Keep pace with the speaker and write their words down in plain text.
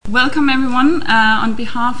welcome everyone. On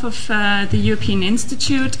behalf of the European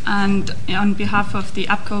Institute and on behalf of the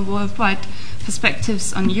APCO Worldwide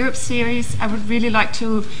Perspectives on Europe series, I would really like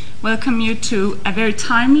to welcome you to a very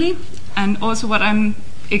timely and also what I'm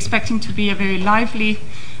expecting to be a very lively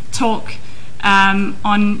talk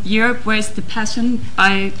on Europe, Where's the Passion,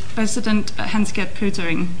 by President Hans-Gert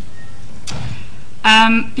Pöttering.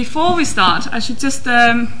 Before we start, I should just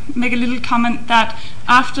make a little comment that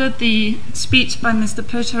after the speech by Mr.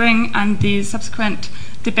 Pöttering and the subsequent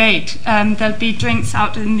debate, there'll be drinks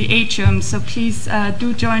out in the atrium, so please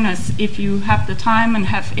do join us if you have the time and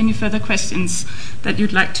have any further questions that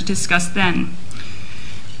you'd like to discuss then.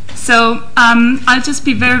 So I'll just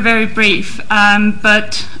be very, very brief,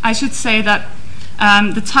 but I should say that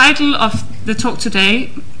the title of the talk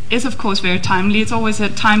today is of course very timely. It's always a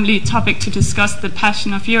timely topic to discuss the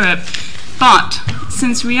passion of Europe. But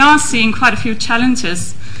since we are seeing quite a few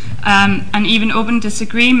challenges and even open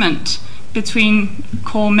disagreement between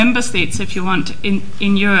core member states, if you want,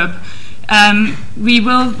 in Europe, we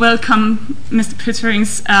will welcome Mr.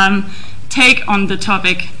 Pöttering's take on the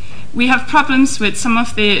topic. We have problems with some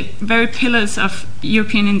of the very pillars of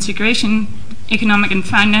European integration. Economic and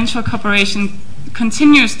financial cooperation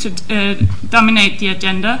continues to dominate the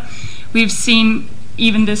agenda. We've seen,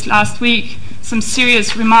 even this last week, some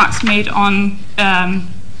serious remarks made on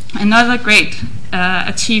another great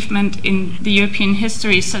achievement in the European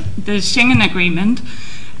history, so the Schengen Agreement.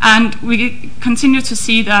 And we continue to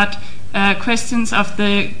see that questions of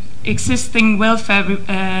the existing welfare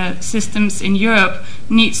systems in Europe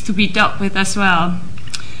needs to be dealt with as well.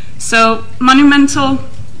 So monumental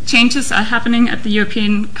changes are happening at the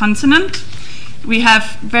European continent. We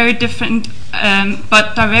have very different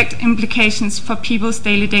but direct implications for people's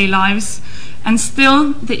day-to-day lives, and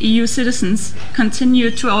still the EU citizens continue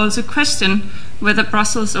to also question whether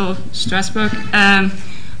Brussels or Strasbourg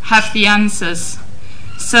have the answers.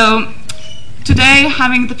 So today,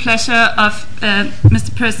 having the pleasure of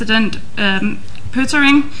Mr. President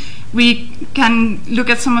Pöttering, we can look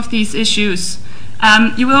at some of these issues.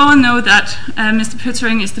 You will all know that Mr.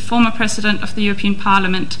 Pöttering is the former president of the European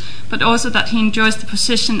Parliament, but also that he enjoys the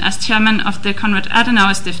position as chairman of the Konrad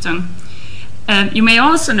Adenauer Stiftung. You may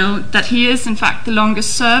also know that he is, in fact, the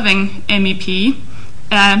longest-serving MEP.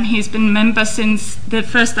 He's been a member since the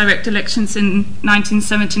first direct elections in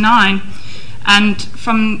 1979. And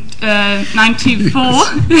from 94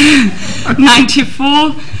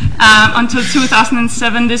 until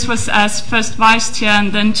 2007, this was as first vice chair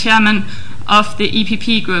and then chairman of the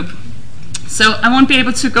EPP group. So I won't be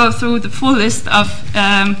able to go through the full list of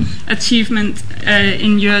achievement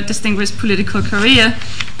in your distinguished political career,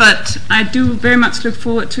 but I do very much look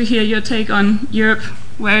forward to hear your take on Europe.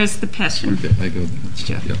 Where is the passion? Okay, I go there.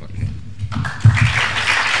 Sure. Yeah, okay.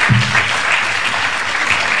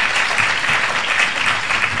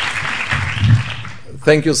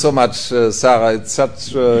 Thank you so much, Sara. It's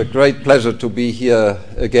such a great pleasure to be here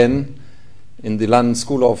again in the London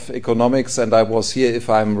School of Economics, and I was here,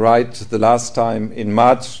 if I'm right, the last time in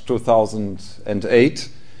March 2008.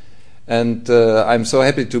 And I'm so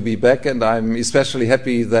happy to be back, and I'm especially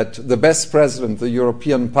happy that the best president the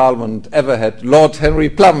European Parliament ever had, Lord Henry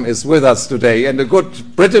Plum, is with us today, and a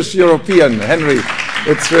good British European. Henry,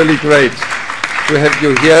 it's really great to have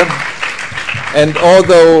you here. And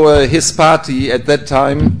although his party at that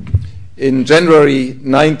time, in January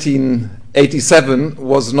 1987,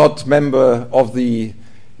 was not member of the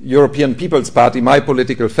European People's Party, my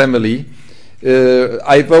political family,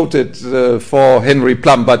 I voted for Henry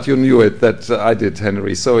Plum, but you knew it that I did,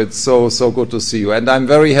 Henry. So it's so good to see you. And I'm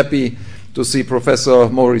very happy to see Professor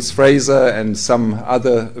Maurice Fraser and some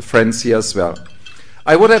other friends here as well.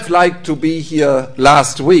 I would have liked to be here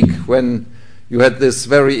last week when you had this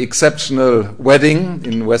very exceptional wedding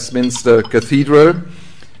in Westminster Cathedral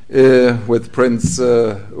with Prince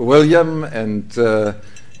William and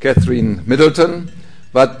Catherine Middleton.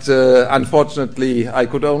 But unfortunately, I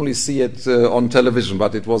could only see it on television.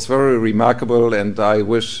 But it was very remarkable, and I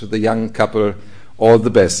wish the young couple all the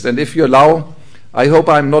best. And if you allow, I hope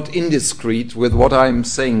I'm not indiscreet with what I'm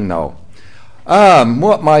saying now.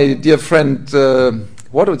 My dear friend,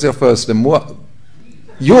 what was your first name?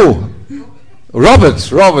 You.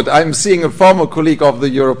 Robert, I'm seeing a former colleague of the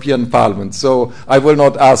European Parliament, so I will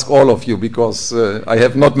not ask all of you because I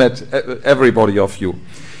have not met everybody of you.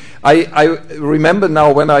 I remember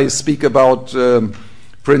now when I speak about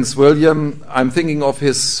Prince William, I'm thinking of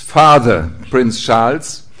his father, Prince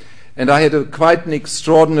Charles, and I had quite an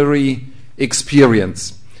extraordinary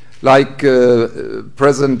experience. Like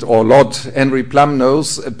President or Lord Henry Plum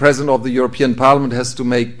knows, a President of the European Parliament has to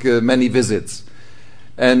make many visits.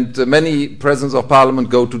 And many presidents of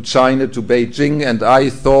parliament go to China, to Beijing, and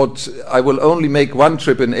I thought I will only make one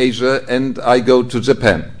trip in Asia, and I go to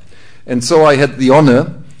Japan. And so I had the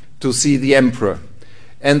honor to see the emperor.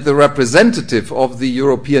 And the representative of the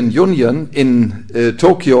European Union in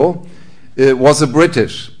Tokyo was a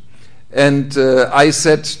British. And I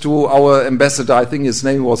said to our ambassador, I think his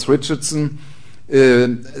name was Richardson,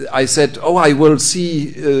 I said, oh, I will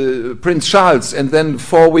see Prince Charles, and then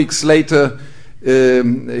 4 weeks later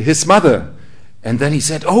his mother. And then he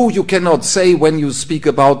said, oh, you cannot say when you speak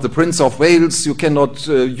about the Prince of Wales, you cannot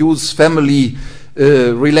use family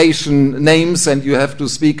relation names, and you have to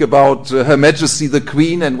speak about Her Majesty the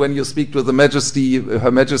Queen, and when you speak to Her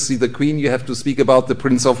Majesty the Queen, you have to speak about the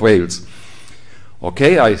Prince of Wales.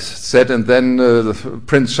 Okay, I said, and then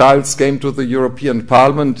Prince Charles came to the European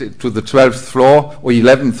Parliament, to the 12th floor or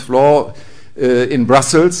 11th floor in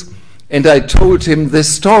Brussels, and I told him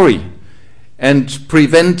this story, and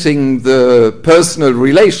preventing the personal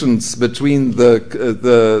relations between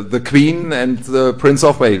the Queen and the Prince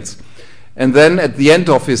of Wales. And then at the end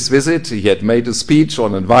of his visit, he had made a speech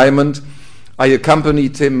on environment. I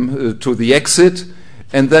accompanied him to the exit,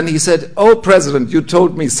 and then he said, oh, President, you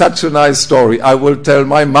told me such a nice story. I will tell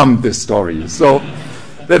my mum this story. So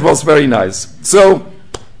that was very nice. So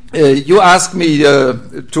you asked me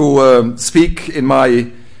to speak in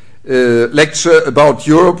my lecture about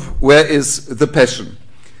Europe, where is the passion?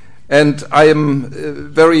 And I am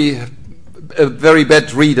a very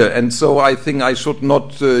bad reader, and so I think I should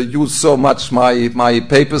not use so much my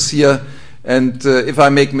papers here. And if I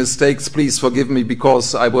make mistakes, please forgive me,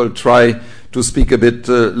 because I will try to speak a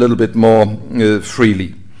little bit more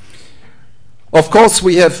freely. Of course,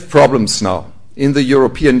 we have problems now in the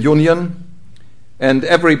European Union, and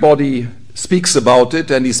everybody speaks about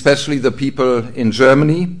it, and especially the people in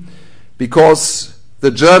Germany, because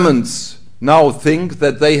the Germans now think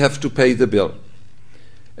that they have to pay the bill.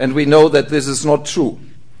 And we know that this is not true.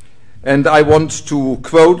 And I want to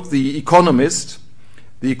quote The Economist.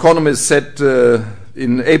 The Economist said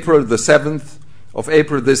in April, the 7th of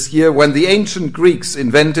April this year, when the ancient Greeks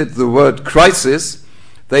invented the word crisis,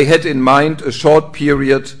 they had in mind a short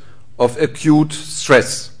period of acute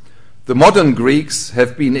stress. The modern Greeks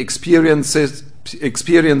have been experiencing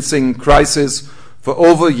crisis for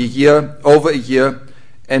over a year,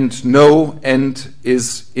 and no end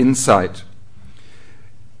is in sight.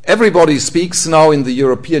 Everybody speaks now in the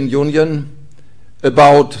European Union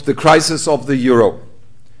about the crisis of the euro.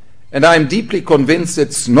 And I am deeply convinced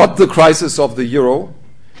it's not the crisis of the euro.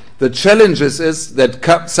 The challenge is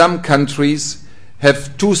that some countries have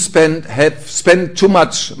spent too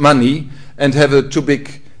much money and have a too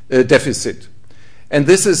big deficit. And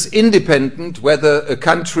this is independent whether a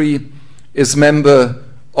country is member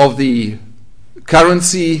of the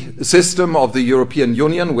currency system of the European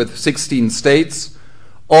Union with 16 states,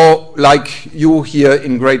 or like you here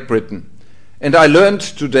in Great Britain. And I learned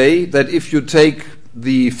today that if you take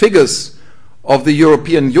the figures of the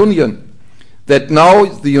European Union, that now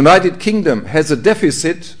the United Kingdom has a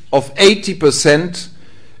deficit of 80%,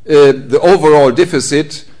 the overall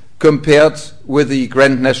deficit, compared with the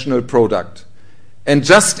grand national product. And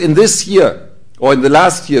just in this year, or in the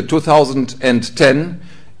last year, 2010,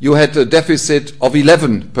 you had a deficit of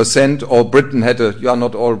 11%, or Britain had you are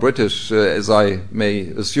not all British, as I may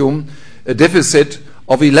assume, a deficit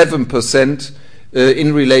of 11%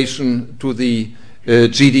 in relation to the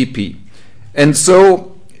GDP. And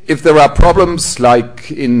so if there are problems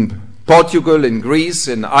like in Portugal, in Greece,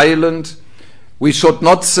 in Ireland, we should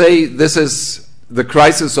not say this is the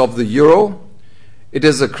crisis of the euro. It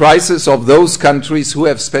is a crisis of those countries who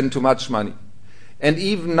have spent too much money. And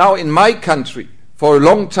even now in my country, for a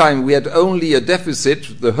long time we had only a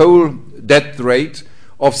deficit, the whole debt rate,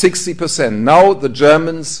 of 60%. Now the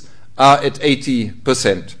Germans are at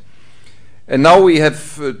 80%. And now we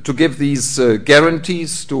have to give these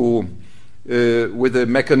guarantees with the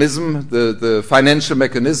mechanism, the financial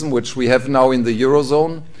mechanism which we have now in the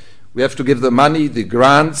Eurozone. We have to give the money, the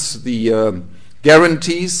grants, the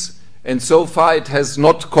guarantees, and so far it has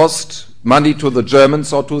not cost money to the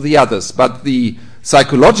Germans or to the others. But the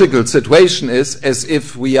psychological situation is as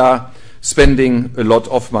if we are spending a lot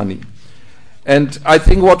of money. And I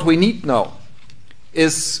think what we need now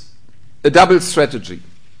is a double strategy.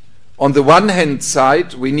 On the one hand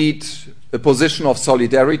side, we need a position of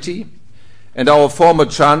solidarity, and our former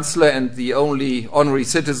Chancellor and the only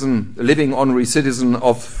living honorary citizen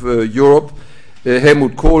of Europe,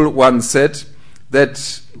 Helmut Kohl, once said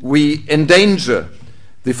that we endanger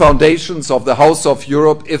the foundations of the House of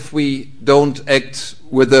Europe if we don't act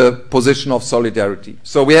with a position of solidarity.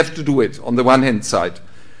 So we have to do it on the one hand side.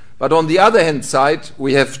 But on the other hand side,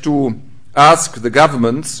 we have to ask the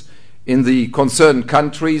governments in the concerned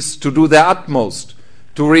countries to do their utmost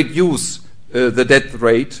to reduce the debt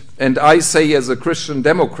rate. And I say as a Christian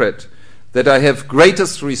Democrat that I have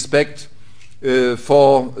greatest respect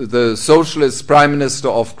for the socialist Prime Minister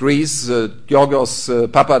of Greece, Georgios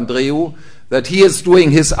Papandreou, that he is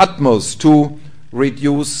doing his utmost to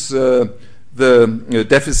reduce the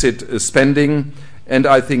deficit spending, and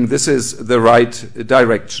I think this is the right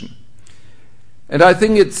direction. And I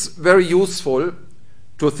think it's very useful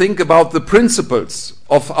to think about the principles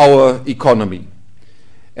of our economy.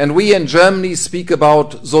 And we in Germany speak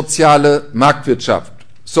about soziale Marktwirtschaft,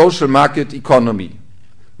 social market economy.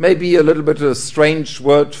 Maybe a little bit a strange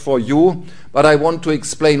word for you, but I want to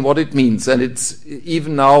explain what it means, and it's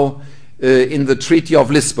even now in the Treaty of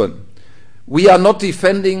Lisbon. We are not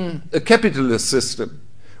defending a capitalist system.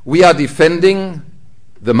 We are defending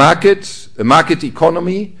the market, a market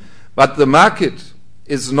economy, but the market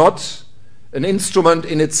is not an instrument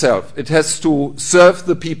in itself. It has to serve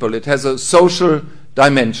the people. It has a social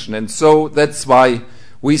dimension, and so that's why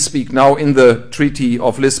we speak now in the Treaty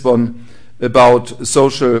of Lisbon about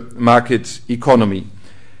social market economy.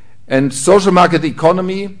 And social market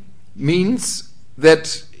economy means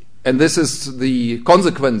that, and this is the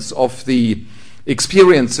consequence of the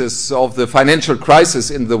experiences of the financial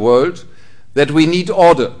crisis in the world, that we need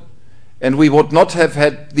order. And we would not have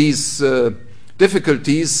had these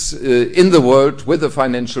difficulties in the world with the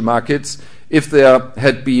financial markets if there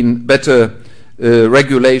had been better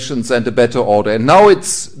regulations and a better order. And now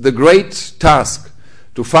it's the great task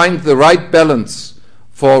to find the right balance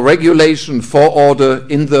for regulation, for order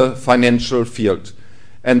in the financial field.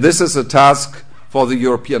 And this is a task for the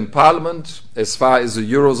European Parliament as far as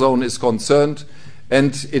the Eurozone is concerned,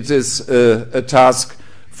 and it is a task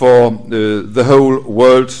for the whole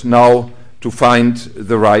world now to find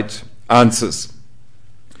the right answers.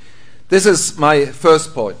 This is my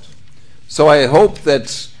first point. So I hope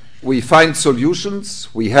that we find solutions,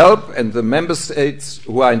 we help, and the member states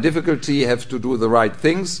who are in difficulty have to do the right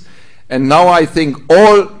things. And now I think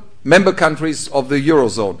all member countries of the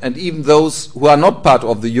Eurozone, and even those who are not part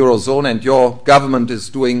of the Eurozone, and your government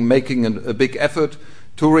is making a big effort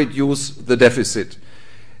to reduce the deficit.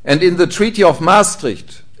 And in the Treaty of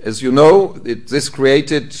Maastricht, as you know, this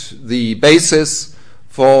created the basis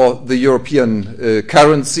for the European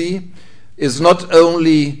currency, is not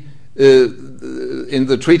only in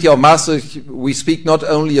the Treaty of Maastricht, we speak not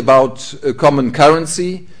only about a common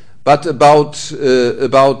currency, but about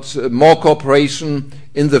more cooperation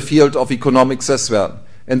in the field of economics as well.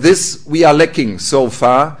 And this we are lacking so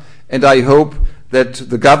far, and I hope that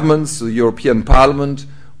the governments, the European Parliament,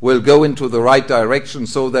 will go into the right direction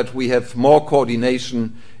so that we have more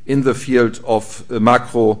coordination in the field of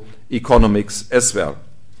macroeconomics as well.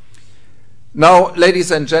 Now,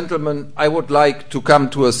 ladies and gentlemen, I would like to come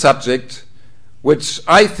to a subject which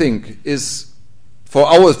I think is for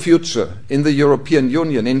our future in the European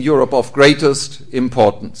Union, in Europe, of greatest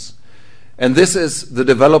importance. And this is the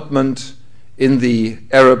development in the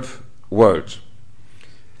Arab world.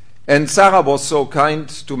 And Sara was so kind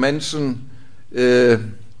to mention,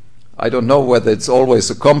 I don't know whether it's always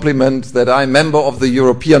a compliment, that I'm member of the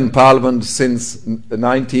European Parliament since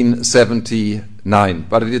 1979,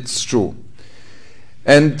 but it's true.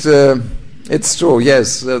 And it's true,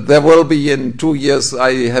 yes. There will be in 2 years.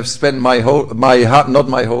 I have spent not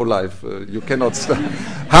my whole life. You cannot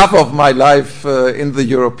half of my life in the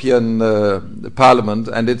European Parliament,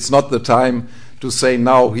 and it's not the time to say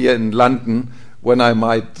now here in London when I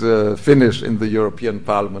might finish in the European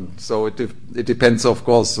Parliament. So it depends, of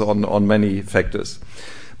course, on many factors.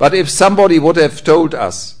 But if somebody would have told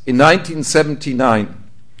us in 1979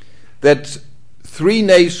 that 3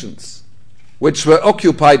 nations which were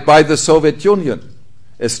occupied by the Soviet Union,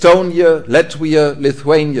 Estonia, Latvia,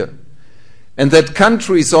 Lithuania, and that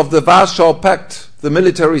countries of the Warsaw Pact, the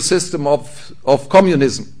military system of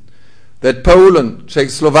communism, that Poland,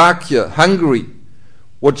 Czechoslovakia, Hungary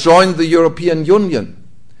would join the European Union,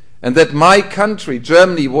 and that my country,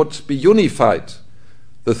 Germany, would be unified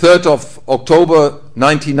the 3rd of October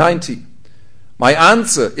 1990. My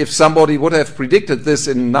answer, if somebody would have predicted this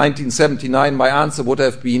in 1979, my answer would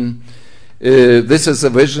have been, this is a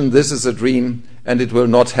vision, this is a dream, and it will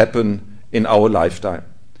not happen in our lifetime.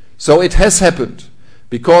 So it has happened,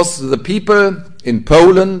 because the people in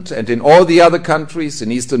Poland and in all the other countries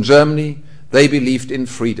in Eastern Germany, they believed in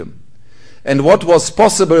freedom. And what was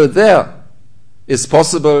possible there is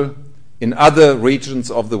possible in other regions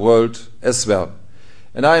of the world as well.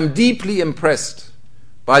 And I am deeply impressed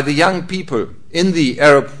by the young people in the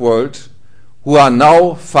Arab world who are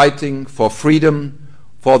now fighting for freedom,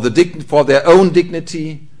 for their own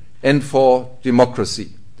dignity and for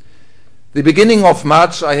democracy. The beginning of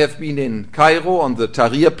March I have been in Cairo on the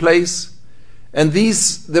Tahrir place, and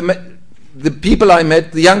the people I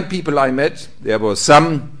met, the young people I met, there were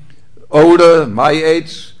some older, my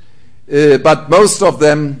age, but most of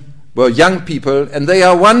them were young people, and they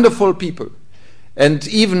are wonderful people. And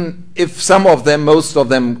even if some of them, most of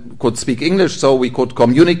them could speak English, so we could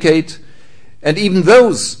communicate, and even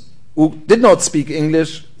those who did not speak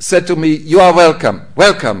English said to me, "You are welcome,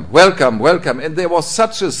 welcome, welcome, welcome." And there was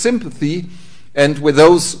such a sympathy, and with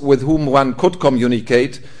those with whom one could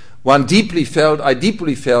communicate, I deeply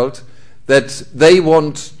felt that they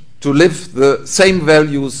want to live the same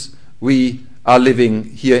values we are living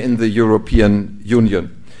here in the European Union.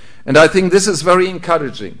 And I think this is very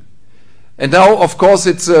encouraging. And now, of course,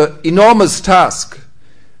 it's an enormous task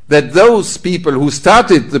that those people who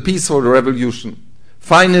started the peaceful revolution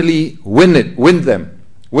finally win the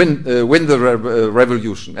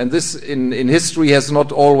revolution. And this in history has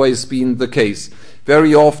not always been the case.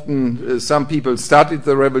 Very often some people started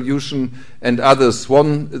the revolution and others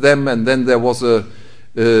won them, and then there was a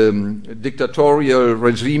dictatorial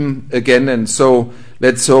regime again, and so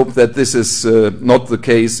let's hope that this is not the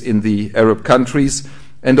case in the Arab countries.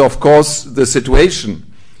 And of course the situation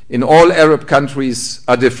in all Arab countries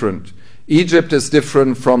are different. Egypt is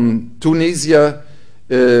different from Tunisia,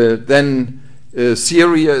 then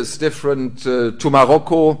Syria is different to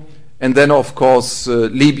Morocco, and then of course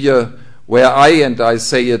Libya, where I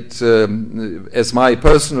say it as my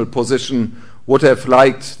personal position, would have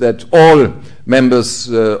liked that all members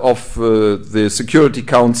of the Security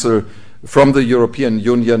Council from the European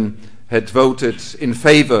Union had voted in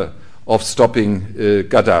favor of stopping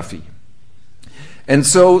Gaddafi. And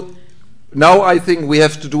so now I think we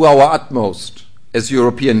have to do our utmost as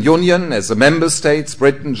European Union, as the member states,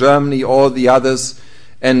 Britain, Germany, all the others,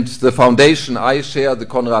 and the foundation I share, the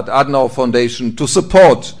Konrad Adenauer Foundation, to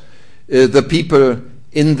support the people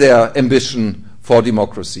in their ambition for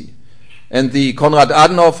democracy. And the Konrad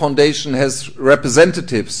Adenauer Foundation has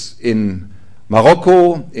representatives in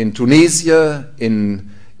Morocco, in Tunisia, in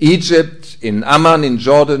Egypt, in Amman, in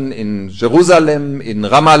Jordan, in Jerusalem, in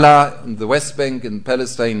Ramallah, in the West Bank, in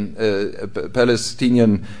Palestinian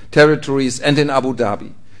territories, and in Abu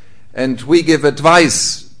Dhabi. And we give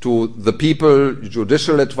advice to the people,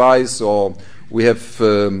 judicial advice, or we have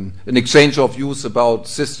an exchange of views about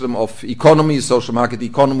system of economy, social market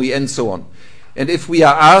economy, and so on. And if we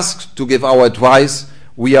are asked to give our advice,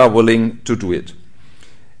 we are willing to do it.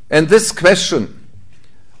 And this question,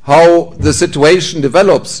 how the situation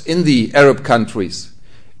develops in the Arab countries,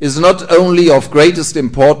 is not only of greatest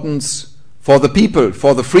importance for the people,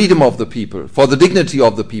 for the freedom of the people, for the dignity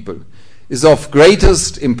of the people, is of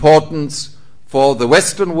greatest importance for the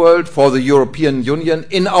Western world, for the European Union,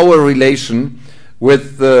 in our relation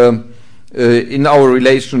with the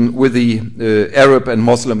Arab and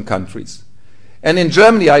Muslim countries. And in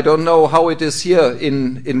Germany, I don't know how it is here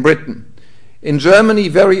in Britain. In Germany,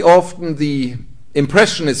 very often the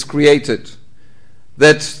impression is created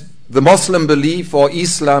that the Muslim belief or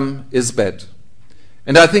Islam is bad.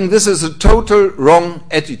 And I think this is a total wrong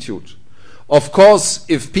attitude. Of course,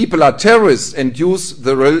 if people are terrorists and use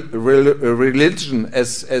the religion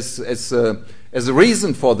as a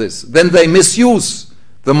reason for this, then they misuse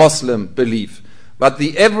the Muslim belief. But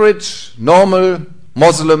the average, normal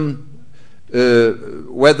Muslim,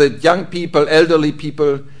 whether young people, elderly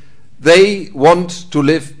people, they want to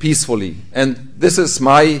live peacefully. And this is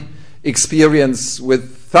my experience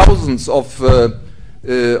with thousands of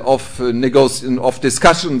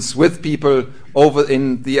discussions with people over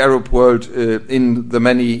in the Arab world in the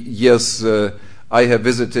many years I have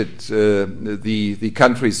visited the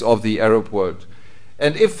countries of the Arab world.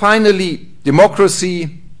 And if finally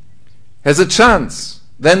democracy has a chance,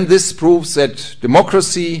 then this proves that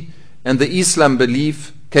democracy and the Islam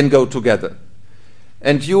belief can go together.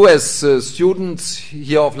 And you as students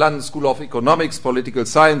here of London School of Economics, Political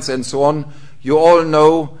Science and so on, you all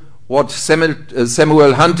know what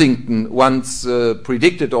Samuel Huntington once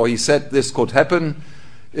predicted, or he said this could happen,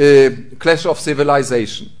 clash of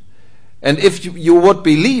civilization. And if you would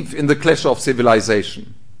believe in the clash of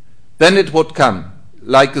civilization, then it would come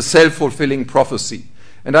like a self-fulfilling prophecy.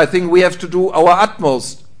 And I think we have to do our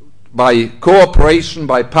utmost by cooperation,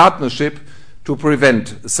 by partnership, to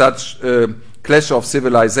prevent such clash of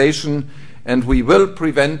civilization, and we will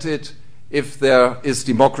prevent it if there is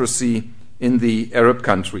democracy in the Arab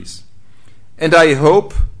countries. And I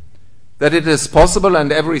hope that it is possible,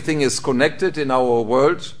 and everything is connected in our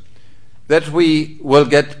world, that we will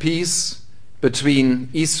get peace between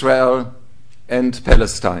Israel and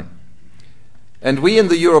Palestine. And we in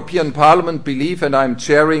the European Parliament believe, and I'm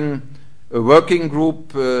chairing a working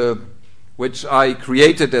group which I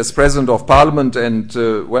created as President of Parliament, and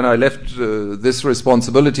when I left this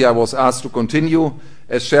responsibility, I was asked to continue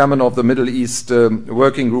as Chairman of the Middle East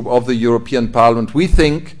Working Group of the European Parliament. We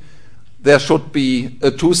think there should be a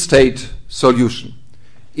two-state solution.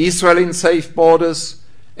 Israel in safe borders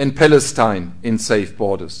and Palestine in safe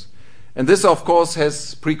borders. And this, of course,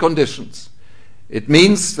 has preconditions. It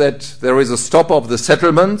means that there is a stop of the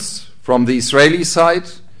settlements from the Israeli side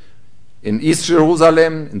in East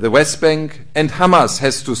Jerusalem, in the West Bank, and Hamas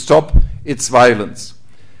has to stop its violence.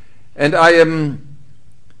 And I am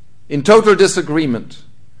in total disagreement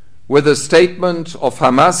with the statement of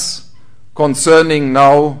Hamas concerning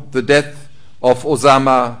now the death of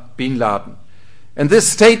Osama bin Laden. And this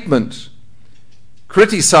statement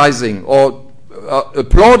criticizing or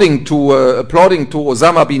applauding to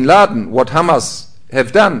Osama bin Laden what Hamas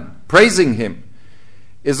have done, praising him,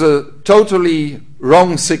 is a totally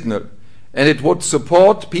wrong signal. And it would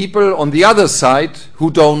support people on the other side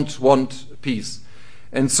who don't want peace.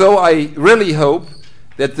 And so I really hope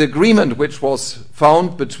that the agreement which was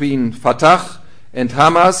found between Fatah and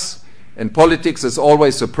Hamas, and politics is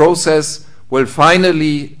always a process, will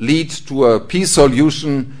finally lead to a peace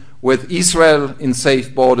solution with Israel in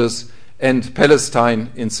safe borders and Palestine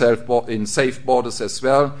in safe borders as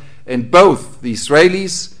well. And both the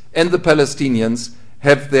Israelis and the Palestinians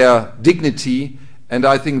have their dignity, and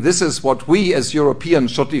I think this is what we as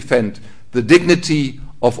Europeans should defend, the dignity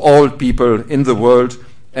of all people in the world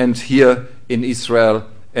and here in Israel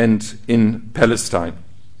and in Palestine.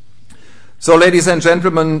 So, ladies and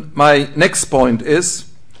gentlemen, my next point is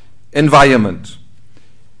environment.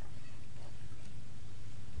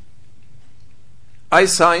 I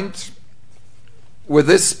signed with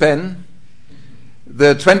this pen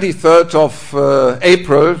the 23rd of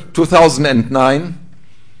April 2009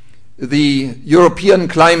 the European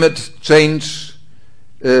climate change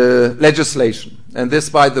legislation. And this,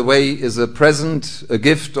 by the way, is a present, a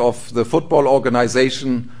gift of the football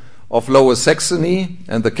organization of Lower Saxony,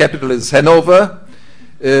 and the capital is Hanover.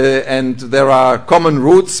 And there are common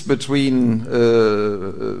roots between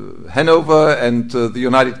Hanover and the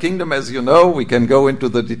United Kingdom, as you know. We can go into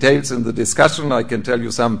the details in the discussion. I can tell you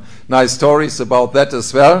some nice stories about that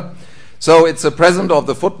as well. So it's a present of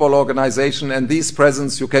the football organization, and these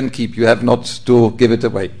presents you can keep. You have not to give it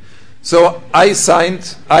away. So I signed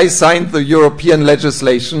the European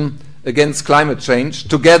legislation against climate change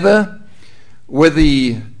together with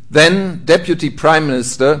the then Deputy Prime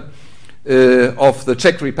Minister of the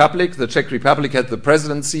Czech Republic. The Czech Republic had the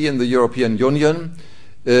presidency in the European Union,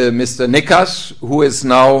 Mr. Nečas, who is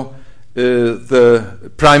now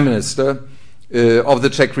the Prime Minister of the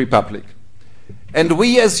Czech Republic. And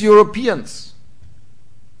we as Europeans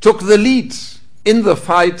took the lead in the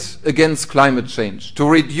fight against climate change, to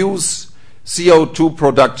reduce CO2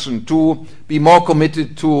 production, to be more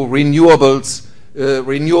committed to renewables,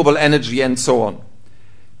 renewable energy, and so on.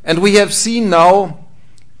 And we have seen now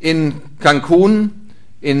in Cancun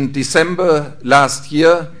in December last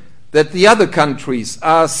year that the other countries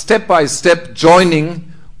are step by step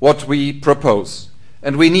joining what we propose.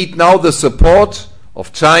 And we need now the support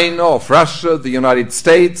of China, of Russia, the United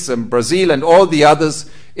States, and Brazil, and all the others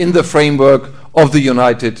in the framework of the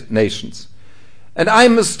United Nations. And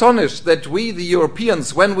I'm astonished that we, the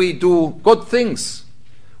Europeans, when we do good things,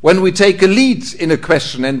 when we take a lead in a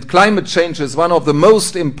question, and climate change is one of the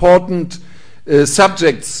most important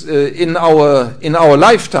subjects in our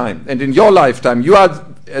lifetime and in your lifetime. You are,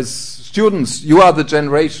 as students, you are the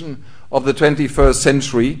generation of the 21st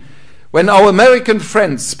century. When our American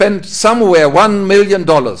friends spend somewhere $1 million,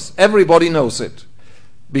 everybody knows it,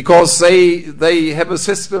 because they have a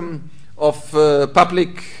system of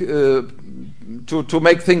public to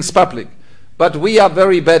make things public. But we are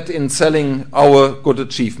very bad in selling our good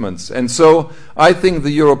achievements. And so I think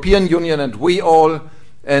the European Union and we all,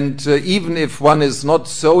 and even if one is not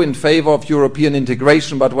so in favor of European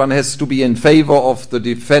integration, but one has to be in favor of the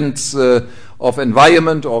defense of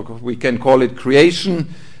environment, or we can call it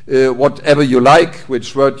creation, whatever you like,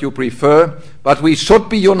 which word you prefer, but we should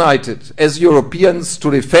be united as Europeans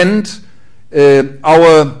to defend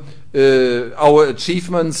our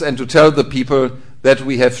achievements and to tell the people that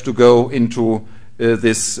we have to go into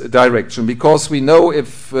this direction. Because we know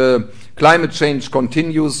if climate change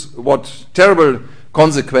continues, what terrible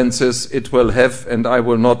consequences it will have, and I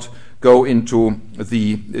will not go into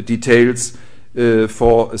the details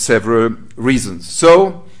for several reasons.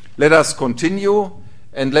 So let us continue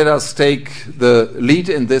and let us take the lead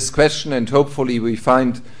in this question, and hopefully we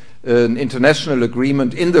find an international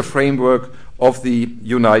agreement in the framework of the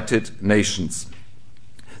United Nations.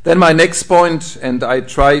 Then my next point, and I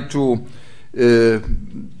try to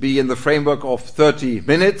be in the framework of 30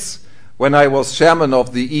 minutes. When I was chairman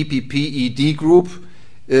of the EPP-ED group,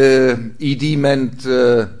 ED meant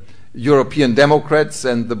European Democrats,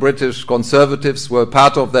 and the British Conservatives were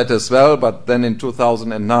part of that as well, but then in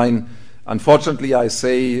 2009, unfortunately I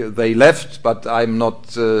say they left, but I'm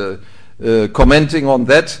not commenting on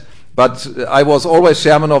that. But I was always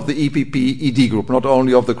chairman of the EPP-ED group, not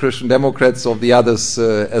only of the Christian Democrats, of the others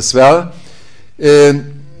as well.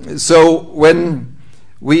 So when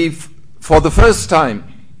we, for the first time,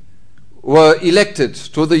 were elected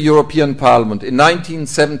to the European Parliament in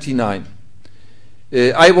 1979,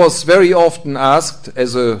 I was very often asked,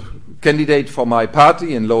 as a candidate for my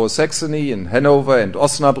party in Lower Saxony, in Hanover and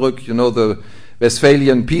Osnabrück, you know the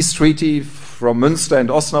Westphalian Peace Treaty from Münster and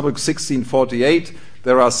Osnabrück, 1648.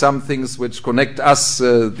 There are some things which connect us,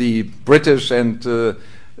 the British and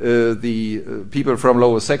the people from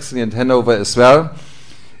Lower Saxony and Hanover as well.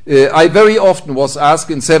 I very often was asked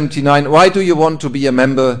in 79, why do you want to be a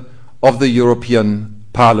member of the European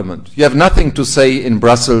Parliament? You have nothing to say in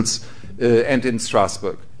Brussels and in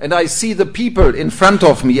Strasbourg. And I see the people in front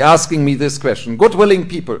of me asking me this question, good willing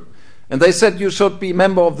people. And they said you should be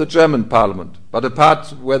member of the German Parliament. But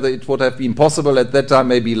apart whether it would have been possible at that time,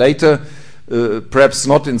 maybe later, perhaps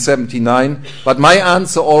not in 79. But my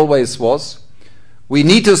answer always was, we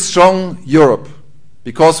need a strong Europe,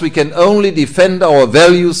 because we can only defend our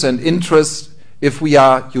values and interests if we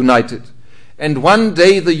are united. And one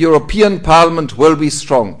day the European Parliament will be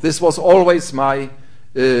strong. This was always my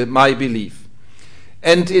belief.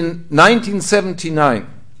 And in 1979,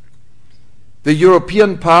 the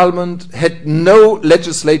European Parliament had no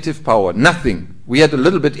legislative power, nothing. We had a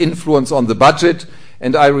little bit influence on the budget,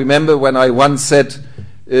 and I remember when I once said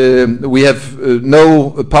we have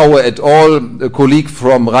no power at all. A colleague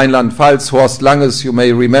from Rheinland-Pfalz, Horst Langes, you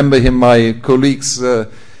may remember him, my colleagues,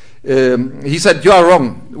 he said, you are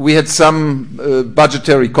wrong. We had some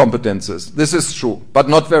budgetary competences. This is true, but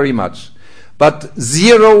not very much. But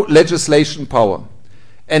zero legislation power.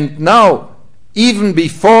 And now, even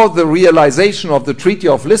before the realization of the Treaty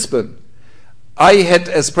of Lisbon, I had,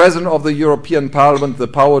 as President of the European Parliament, the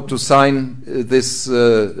power to sign this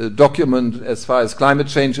document as far as climate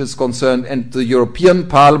change is concerned, and the European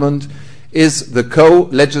Parliament is the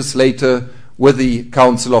co-legislator with the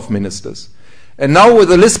Council of Ministers. And now with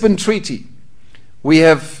the Lisbon Treaty, we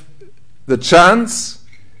have the chance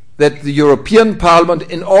that the European Parliament,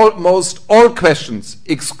 in almost all questions,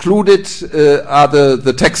 excluded are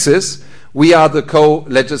the taxes, we are the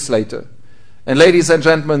co-legislator. And ladies and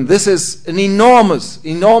gentlemen, this is an enormous,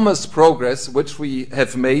 enormous progress which we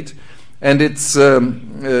have made, and it's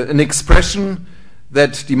an expression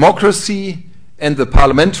that democracy and the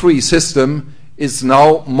parliamentary system is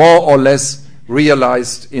now more or less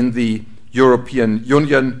realized in the European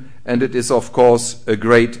Union, and it is, of course, a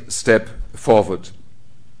great step forward.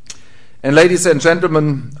 And ladies and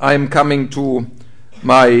gentlemen, I am coming to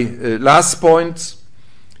my last point,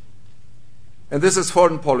 and this is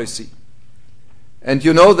foreign policy. And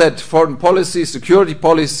you know that foreign policy, security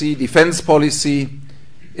policy, defense policy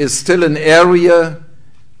is still an area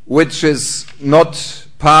which is not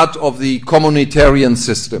part of the communitarian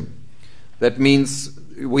system. That means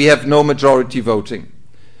we have no majority voting.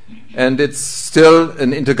 And it's still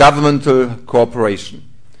an intergovernmental cooperation.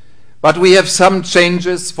 But we have some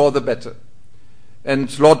changes for the better.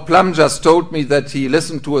 And Lord Plum just told me that he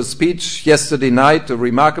listened to a speech yesterday night, a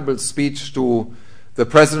remarkable speech to the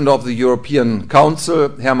President of the European Council,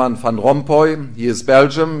 Herman van Rompuy. He is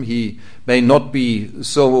Belgium. He may not be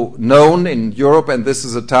so known in Europe, and this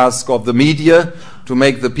is a task of the media to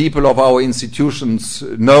make the people of our institutions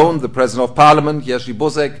known. The President of Parliament, Jerzy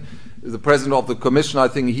Buzek, the President of the Commission, I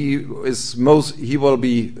think he will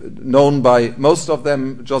be known by most of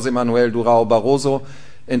them, José Manuel Durão Barroso.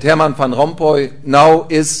 And Herman van Rompuy now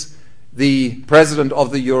is the President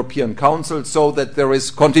of the European Council, so that there is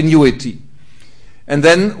continuity. And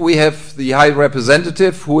then we have the High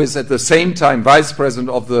Representative, who is at the same time Vice President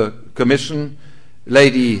of the Commission,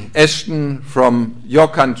 Lady Ashton from your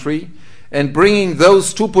country. And bringing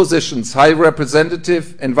those two positions, High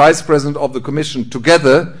Representative and Vice President of the Commission,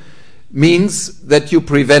 together means that you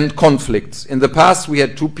prevent conflicts. In the past we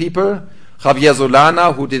had two people, Javier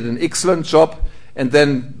Solana, who did an excellent job, and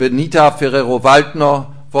then Benita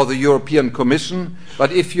Ferrero-Waldner for the European Commission.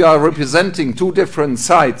 But if you are representing two different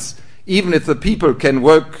sides, even if the people can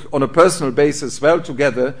work on a personal basis well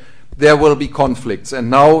together, there will be conflicts. And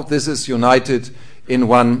now this is united in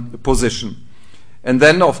one position. And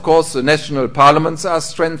then, of course, the national parliaments are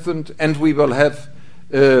strengthened, and we will have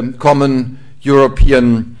common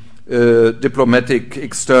European diplomatic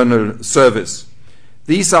external service.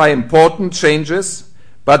 These are important changes,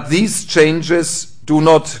 but these changes do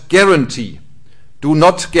not guarantee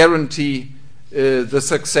the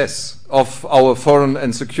success of our foreign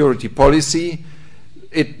and security policy.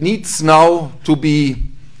 It needs now to be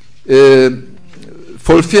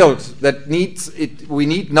fulfilled. We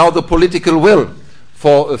need now the political will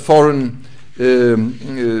for a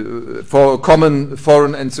common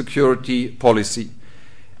foreign and security policy.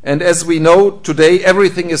 And as we know today,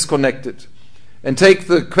 everything is connected. And take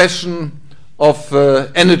the question of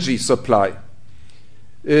energy supply.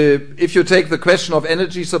 If you take the question of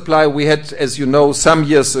energy supply, we had, as you know, some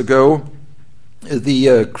years ago,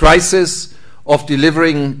 the crisis of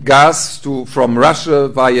delivering gas from Russia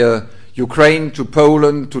via Ukraine to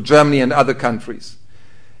Poland, to Germany and other countries.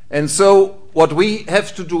 And so what we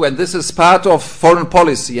have to do, and this is part of foreign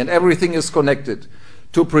policy and everything is connected,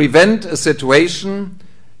 to prevent a situation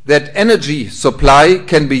that energy supply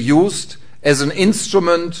can be used as an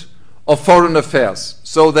instrument of foreign affairs,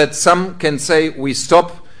 so that some can say we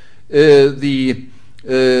stop the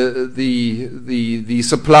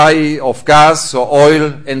supply of gas or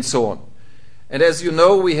oil and so on. And as you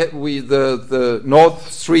know, the Nord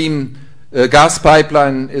Stream gas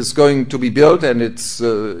pipeline is going to be built, and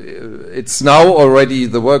it's now already,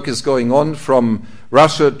 the work is going on from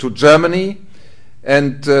Russia to Germany.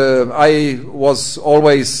 And I was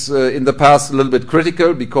always in the past a little bit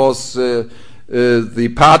critical because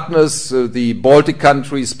the partners, the Baltic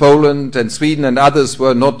countries, Poland and Sweden and others,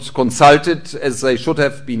 were not consulted as they should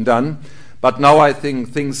have been done. But now I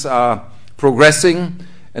think things are progressing,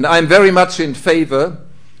 and I'm very much in favor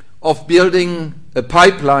of building a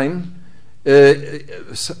pipeline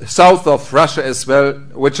south of Russia as well,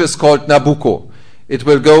 which is called Nabucco. It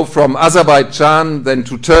will go from Azerbaijan, then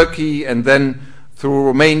to Turkey, and then through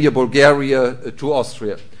Romania, Bulgaria, to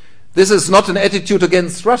Austria. This is not an attitude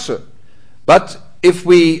against Russia. But if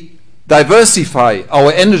we diversify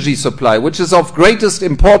our energy supply, which is of greatest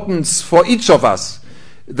importance for each of us,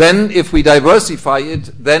 then if we diversify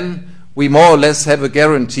it, then we more or less have a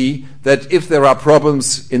guarantee that if there are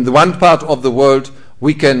problems in the one part of the world,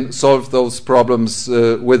 we can solve those problems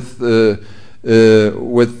with the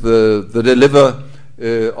deliver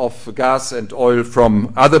of gas and oil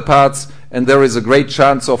from other parts. And there is a great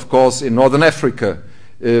chance, of course, in Northern Africa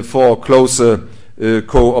for closer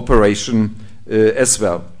cooperation as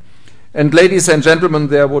well. And ladies and gentlemen,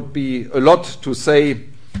 there would be a lot to say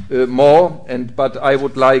more, but I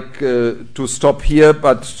would like to stop here,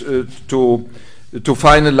 but to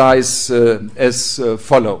finalize as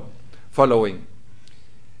following.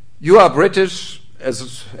 You are British,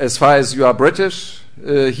 as far as you are British,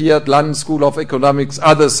 here at London School of Economics.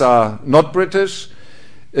 Others are not British.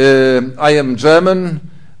 I am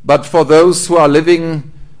German, but for those who are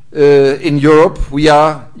living in Europe, we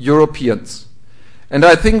are Europeans. And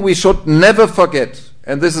I think we should never forget,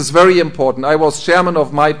 and this is very important. I was chairman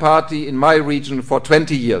of my party in my region for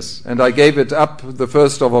 20 years, and I gave it up the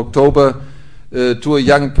 1st of October to a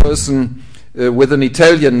young person with an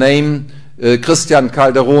Italian name, Christian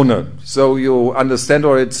Calderone. So you understand,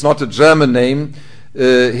 or it's not a German name.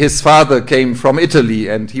 His father came from Italy,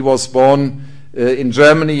 and he was born in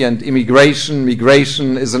Germany, and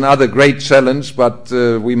migration is another great challenge, but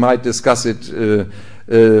we might discuss it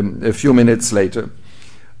a few minutes later.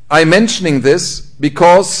 I'm mentioning this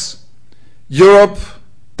because Europe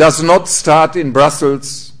does not start in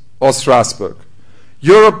Brussels or Strasbourg.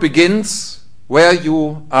 Europe begins where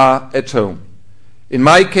you are at home. In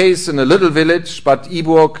my case, in a little village, Bad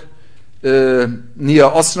Iburg, near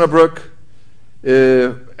Osnabrück,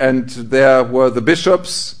 and there were the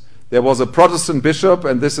bishops. There was a Protestant bishop,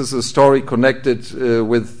 and this is a story connected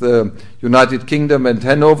with the United Kingdom and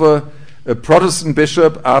Hanover. A Protestant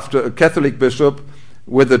bishop after a Catholic bishop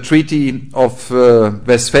with the Treaty of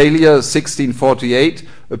Westphalia, 1648.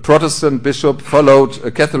 A Protestant bishop followed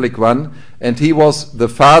a Catholic one, and he was the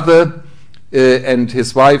father and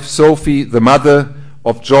his wife Sophie, the mother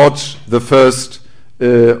of George I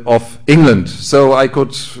of England. So I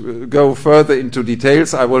could go further into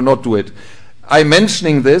details. I will not do it. I'm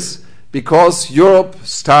mentioning this because Europe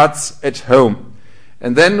starts at home.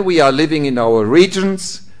 And then we are living in our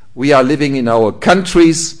regions, we are living in our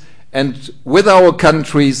countries, and with our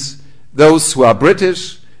countries, those who are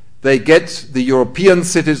British, they get the European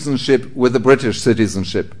citizenship with the British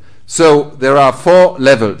citizenship. So there are 4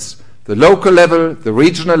 levels: the local level, the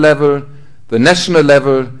regional level, the national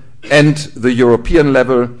level, and the European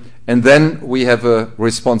level, and then we have a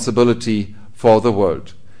responsibility for the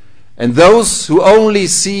world. And those who only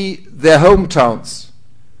see their hometowns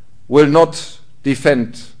will not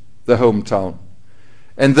defend the hometown.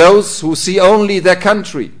 And those who see only their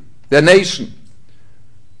country, their nation,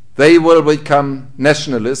 they will become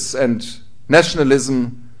nationalists, and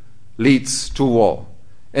nationalism leads to war.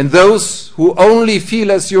 And those who only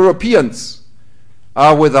feel as Europeans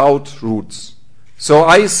are without roots. So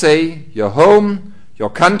I say your home, your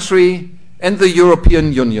country, and the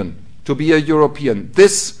European Union. To be a European,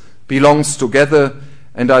 this belongs together,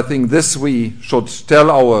 and I think this we should tell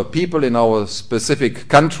our people in our specific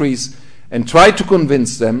countries and try to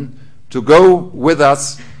convince them to go with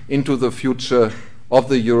us into the future of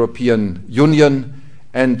the European Union.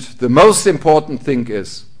 And the most important thing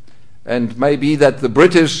is, and maybe that the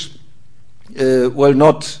British will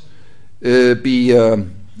not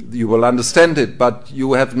you will understand it, but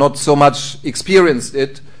you have not so much experienced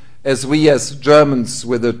it as we as Germans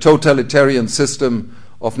with a totalitarian system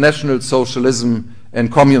of National Socialism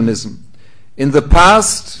and communism. In the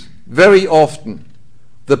past, very often,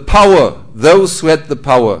 the power, those who had the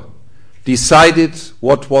power, decided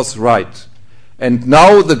what was right. And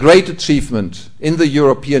now the great achievement in the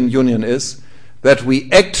European Union is that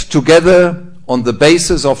we act together on the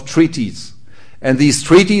basis of treaties. And these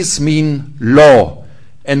treaties mean law.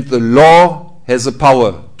 And the law has a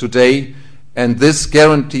power today. And this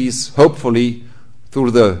guarantees, hopefully,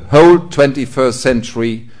 through the whole 21st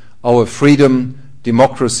century, our freedom,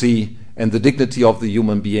 democracy, and the dignity of the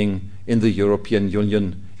human being in the European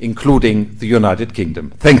Union, including the United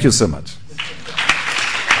Kingdom. Thank you so much.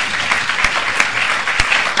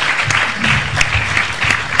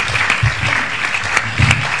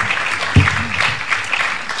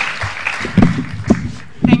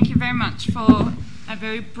 Thank you very much for a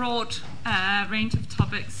very broad range of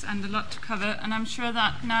topics and a lot to cover. And I'm sure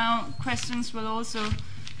that now questions will also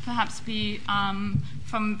perhaps be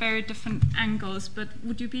from very different angles. But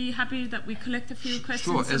would you be happy that we collect a few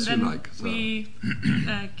questions? Sure, as and then you like. So. We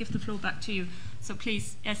give the floor back to you. So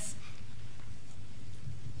please, yes.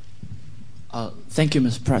 Thank you,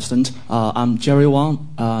 Mr. President. I'm Jerry Wang.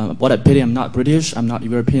 What a pity I'm not British, I'm not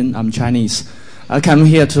European, I'm Chinese. I come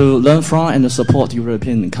here to learn from and support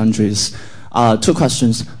European countries. Two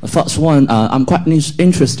questions. The first one, I'm quite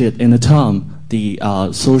interested in the term, the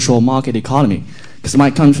social market economy, because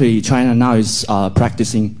my country, China, now is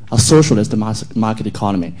practicing a socialist market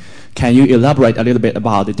economy. Can you elaborate a little bit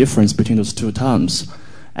about the difference between those two terms?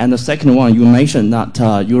 And the second one, you mentioned that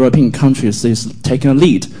European countries is taking a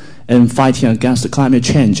lead in fighting against climate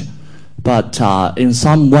change, but in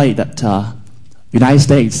some way that United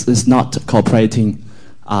States is not cooperating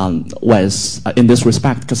with in this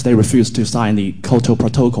respect because they refuse to sign the Kyoto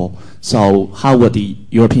Protocol. So how would the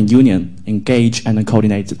European Union engage and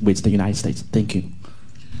coordinate with the United States? Thank you.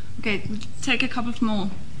 Okay, take a couple more.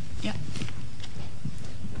 Yeah.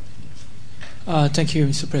 Thank you,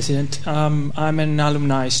 Mr. President. I'm an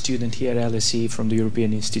alumni student here at LSE from the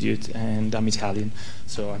European Institute, and I'm Italian,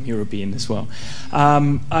 so I'm European as well.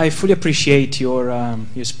 I fully appreciate your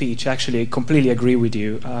speech. Actually, I completely agree with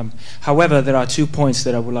you. However, there are 2 points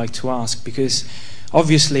that I would like to ask, because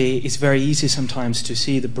obviously it's very easy sometimes to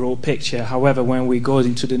see the broad picture. However, when we go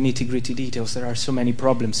into the nitty-gritty details, there are so many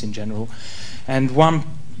problems in general. And one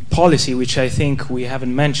policy which I think we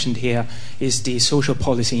haven't mentioned here is the social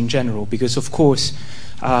policy in general, because of course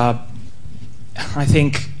I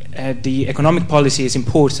think the economic policy is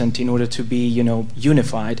important in order to be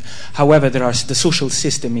unified. However, the social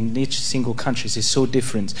system in each single country is so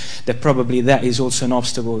different that probably that is also an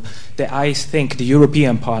obstacle that I think the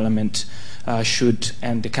European Parliament should,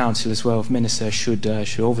 and the Council as well of Ministers should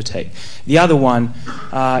overtake. The other one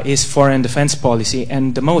is foreign defense policy,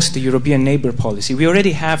 and the most, the European neighbor policy. We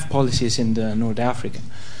already have policies in the North Africa.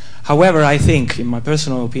 However, I think, in my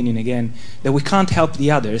personal opinion again, that we can't help the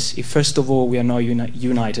others if first of all we are not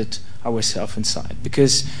united ourselves inside.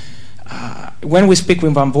 Because when we speak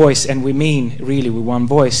with one voice, and we mean really with one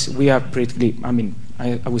voice, we are pretty,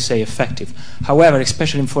 I would say, effective. However,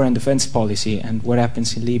 especially in foreign defense policy, and what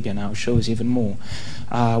happens in Libya now shows even more.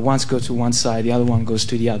 One's go to one side, the other one goes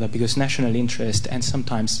to the other, because national interest and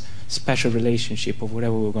sometimes special relationship, or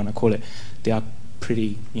whatever we're going to call it, they are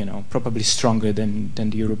pretty, probably stronger than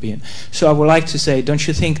the European. So I would like to say, don't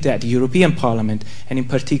you think that the European Parliament, and in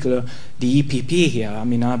particular the EPP here,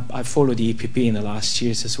 I followed the EPP in the last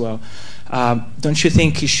years as well, don't you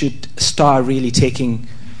think you should start really taking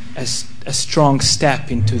a strong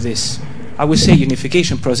step into this, I would say,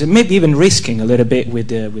 unification process, maybe even risking a little bit with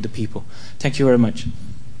the people? Thank you very much.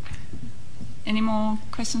 Any more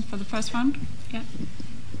questions for the first round? Yeah.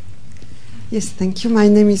 Yes, thank you. My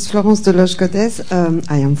name is Florence Deloche-Godez.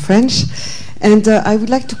 I am French. And I would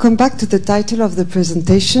like to come back to the title of the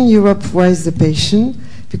presentation, Europe, Where is the Patient?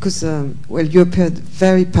 because, well, you appeared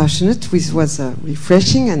very passionate, which was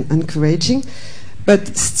refreshing and encouraging.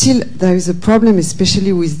 But still, there is a problem,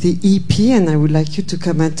 especially with the EP, and I would like you to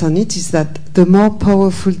comment on it, is that the more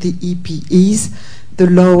powerful the EP is, the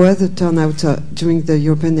lower the turnout during the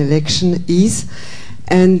European election is.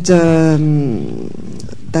 And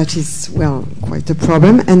that is, well, quite a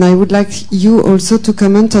problem. And I would like you also to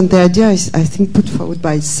comment on the idea, I think, put forward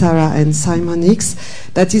by Sara and Simon Hicks,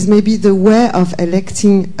 that is maybe the way of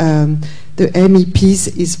electing the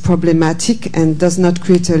MEPs is problematic and does not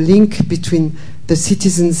create a link between the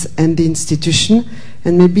citizens and the institution.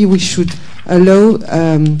 And maybe we should allow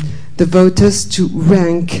the voters to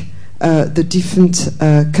rank the different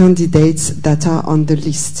candidates that are on the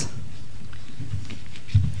list.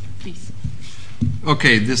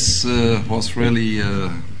 Okay, this was really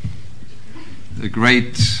a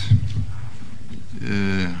great,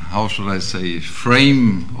 how should I say,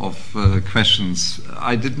 frame of questions.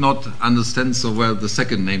 I did not understand so well the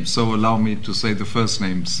second name, so allow me to say the first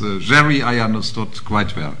names. Jerry, I understood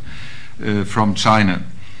quite well, from China.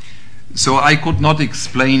 So I could not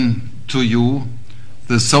explain to you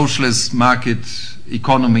the socialist market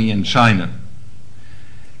economy in China.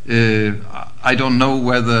 I don't know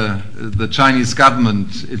whether the Chinese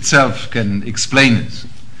government itself can explain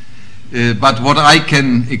it. But what I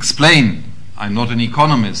can explain, I'm not an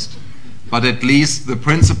economist, but at least the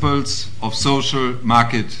principles of social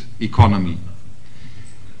market economy.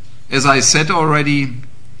 As I said already,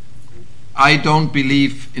 I don't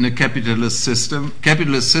believe in a capitalist system.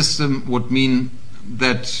 Capitalist system would mean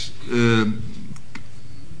that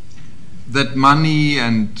that money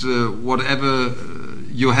and whatever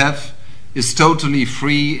you have is totally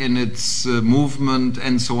free in its movement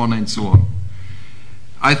and so on and so on.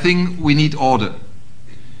 I think we need order,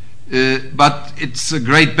 but it's a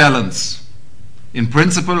great balance. In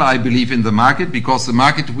principle, I believe in the market, because the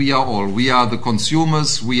market we are all. We are the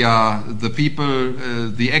consumers, we are the people,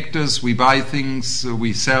 the actors, we buy things,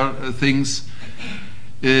 we sell things.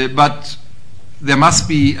 But there must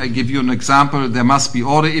be, I give you an example, there must be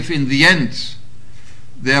order. If in the end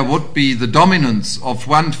there would be the dominance of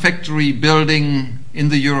one factory building in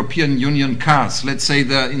the European Union cars, let's say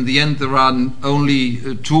in the end there are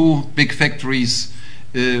only two big factories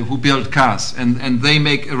who build cars, and they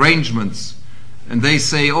make arrangements, and they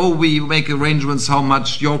say, oh, we make arrangements how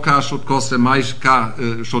much your car should cost and my car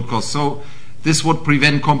should cost. So this would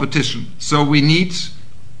prevent competition. So we need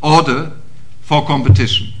order for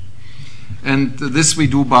competition. And this we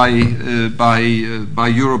do by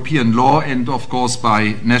European law and, of course,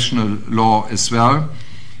 by national law as well.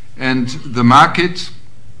 And the market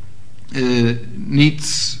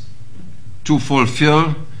needs to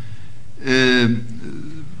fulfill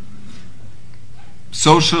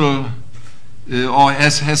social or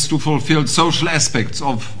has to fulfill social aspects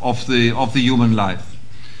of the human life.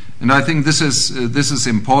 And I think this is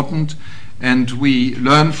important. And we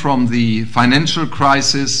learn from the financial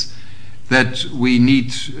crisis that we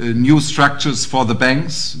need new structures for the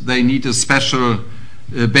banks. They need a special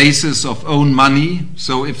basis of own money.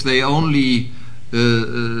 So if they only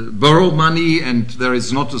borrow money and there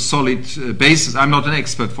is not a solid basis, I'm not an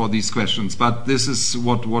expert for these questions, but this is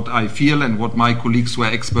what I feel and what my colleagues who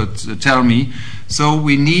are experts tell me. So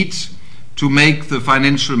we need to make the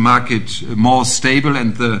financial market more stable,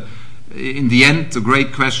 and in the end, the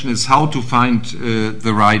great question is how to find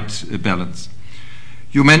the right balance.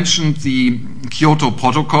 You mentioned the Kyoto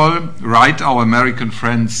Protocol, right? Our American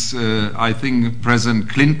friends, I think President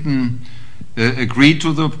Clinton agreed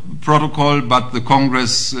to the protocol, but the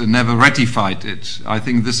Congress never ratified it. I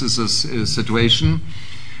think this is a situation.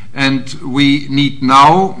 And we need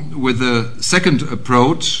now, with a second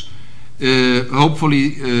approach,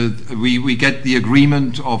 hopefully we get the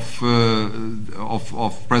agreement of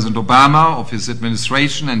President Obama, of his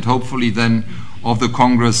administration, and hopefully then of the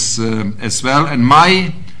Congress as well. And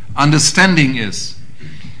my understanding is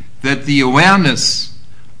that the awareness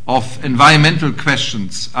of environmental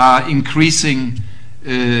questions are increasing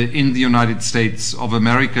in the United States of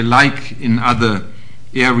America, like in other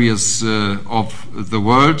areas of the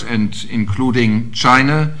world, and including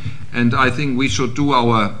China. And I think we should do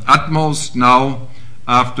our utmost now,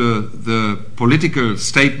 after the political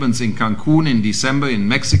statements in Cancun in December in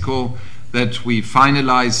Mexico, that we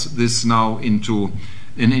finalize this now into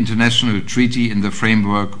an international treaty in the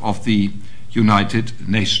framework of the United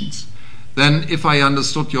Nations. Then, if I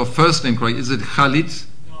understood your first name correctly, is it Khalid?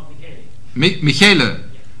 No, Michele. Michele.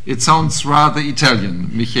 It sounds rather Italian,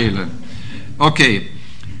 Michele. Okay,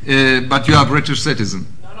 but you are a British citizen.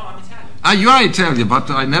 No, I'm Italian. Ah, you are Italian, but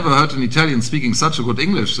I never heard an Italian speaking such a good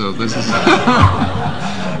English, so this is...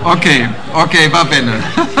 Ok, va bene.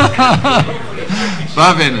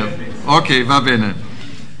 Va bene, ok, va bene.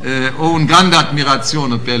 Ho una grande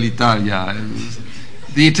ammirazione per l'Italia.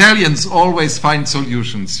 The Italians always find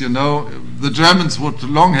solutions, you know. The Germans would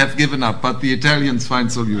long have given up, but the Italians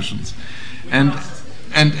find solutions. And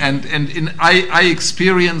I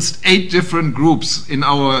experienced 8 different groups in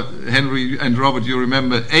our, Henry and Robert, you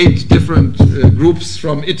remember, 8 different groups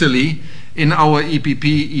from Italy in our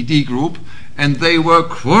EPP-ED group, and they were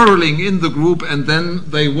quarreling in the group, and then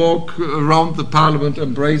they walk around the parliament,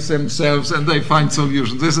 embrace themselves, and they find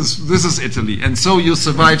solutions. This is Italy, and so you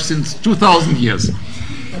survive since 2,000 years.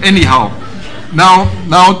 Anyhow,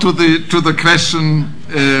 now to the question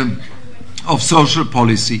of social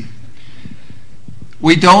policy.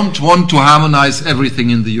 We don't want to harmonize everything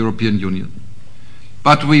in the European Union,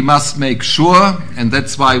 but we must make sure, and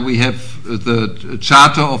that's why we have the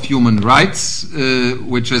Charter of Human Rights,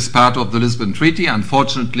 which is part of the Lisbon Treaty.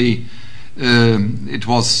 Unfortunately, it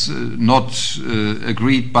was not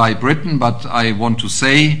agreed by Britain, but I want to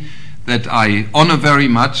say that I honor very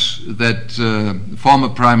much that former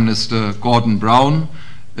Prime Minister Gordon Brown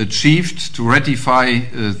achieved to ratify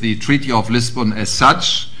the Treaty of Lisbon as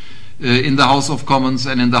such in the House of Commons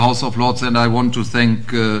and in the House of Lords, and I want to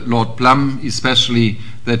thank Lord Plum especially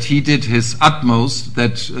that he did his utmost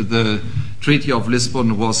that the Treaty of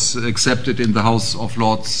Lisbon was accepted in the House of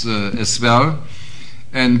Lords as well.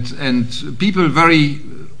 And people very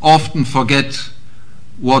often forget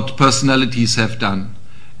what personalities have done.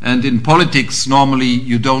 And in politics, normally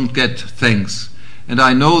you don't get thanks. And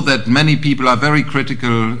I know that many people are very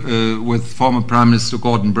critical with former Prime Minister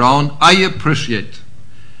Gordon Brown. I appreciate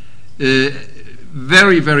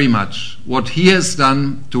very, very much what he has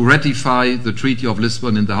done to ratify the Treaty of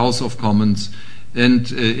Lisbon in the House of Commons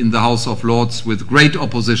and in the House of Lords with great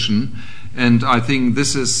opposition. And I think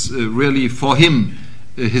this is really for him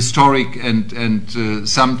historic and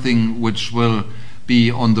something which will be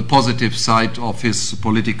on the positive side of his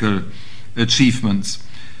political achievements.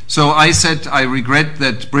 So I said I regret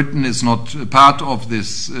that Britain is not part of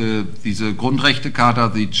this diese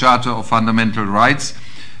Grundrechtecharta, the Charter of Fundamental Rights,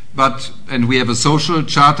 and we have a social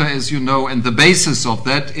charter, as you know, and the basis of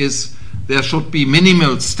that is there should be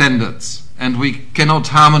minimal standards, and we cannot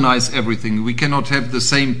harmonize everything. We cannot have the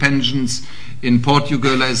same pensions in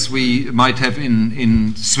Portugal as we might have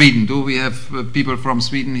in Sweden. Do we have people from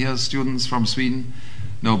Sweden here, students from Sweden?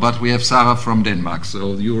 No, but we have Sara from Denmark,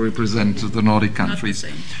 so you represent the Nordic countries.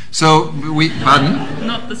 Not the same. So pardon?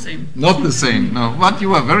 Not the same. Not the same, no. But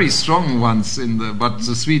you were very strong once but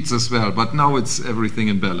the Swedes as well. But now it's everything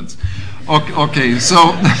in balance. Okay,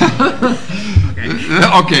 so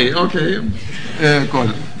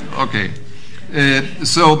good. Okay.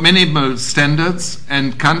 So minimal standards,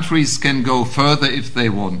 and countries can go further if they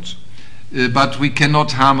want. But we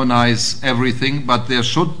cannot harmonize everything, but there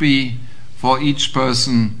should be for each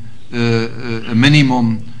person a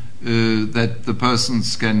minimum that the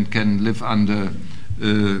persons can live under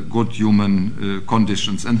good human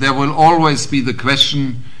conditions. And there will always be the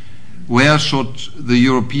question, where should the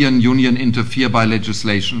European Union interfere by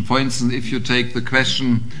legislation? For instance, if you take the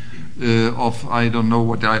question of, I don't know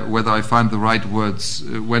whether I find the right words,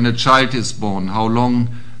 when a child is born, how long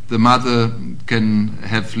the mother can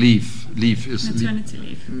have leave. Maternity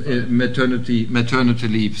leave. Maternity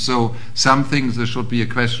leave. So some things there should be a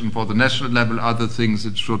question for the national level, other things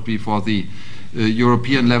it should be for the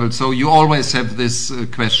European level. So you always have this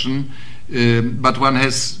question, but one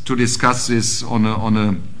has to discuss this on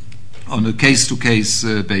a case-to-case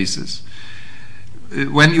basis.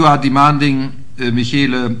 When you are demanding,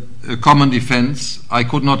 Michele, a common defense, I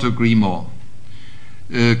could not agree more.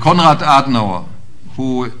 Konrad Adenauer,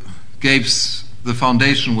 who gave the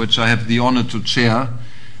foundation which I have the honor to chair,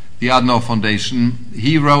 the Adenauer Foundation,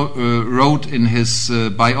 he wrote in his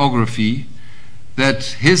biography that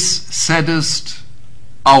his saddest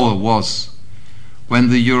hour was when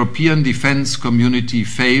the European defense community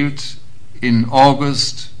failed in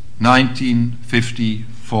August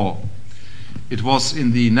 1954. It was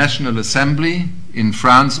in the National Assembly in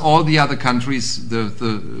France. All the other countries, the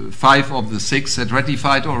 5 of the 6, had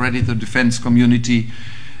ratified already the defense community,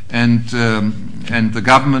 and the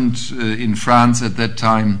government in France at that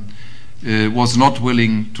time was not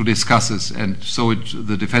willing to discuss this, and so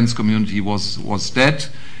the defense community was dead.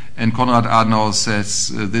 And Konrad Adenauer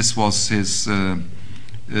says this was his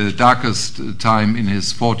darkest time in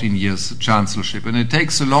his 14 years chancellorship, and it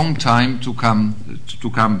takes a long time to come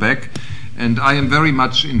back. And I am very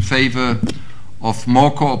much in favor of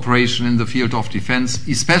more cooperation in the field of defense,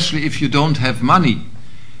 especially if you don't have money.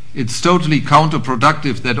 It's totally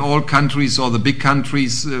counterproductive that all countries or the big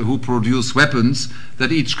countries who produce weapons,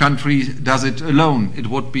 that each country does it alone. It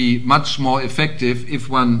would be much more effective if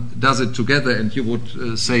one does it together, and you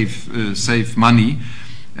would save money.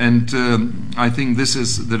 And I think this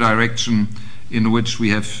is the direction in which we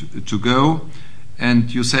have to go.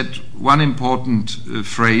 And you said one important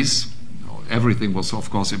phrase. Everything was, of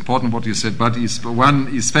course, important what you said, but one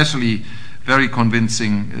especially very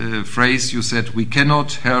convincing phrase. You said, we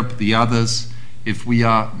cannot help the others if we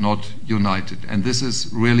are not united. And this is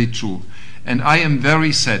really true. And I am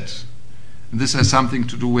very sad, this has something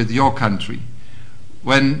to do with your country,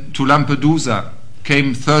 when to Lampedusa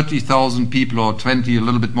came 30,000 people, or a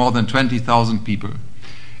little bit more than 20,000 people.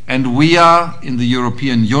 And we are in the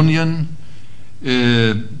European Union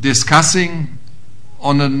discussing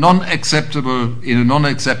in a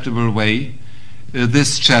non-acceptable way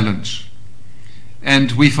this challenge.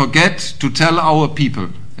 And we forget to tell our people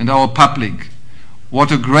and our public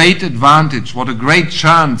what a great advantage, what a great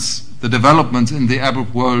chance the developments in the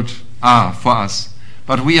Arab world are for us.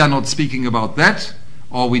 But we are not speaking about that,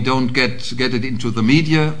 or we don't get it into the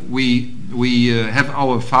media. We have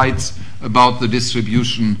our fights about the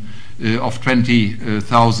distribution of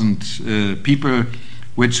 20,000 people,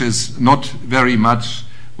 which is not very much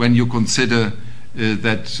when you consider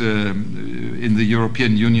that in the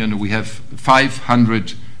European Union we have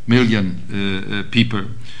 500 million people.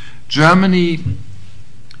 Germany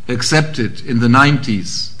accepted in the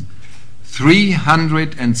 90s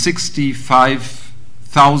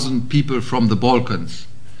 365,000 people from the Balkans.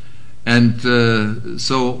 And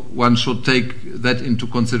so one should take that into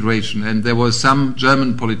consideration. And there were some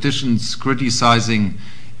German politicians criticizing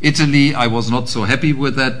Italy. I was not so happy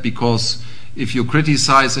with that, because if you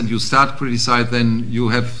criticize and you start criticize, then you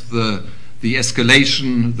have the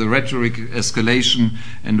escalation, the rhetoric escalation,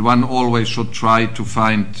 and one always should try to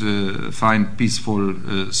find peaceful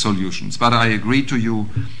solutions. But I agree to you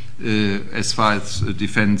as far as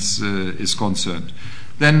defense is concerned.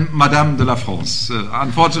 Then Madame de la France.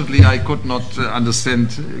 Unfortunately, I could not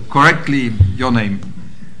understand correctly your name.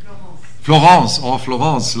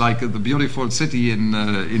 Florence, like the beautiful city in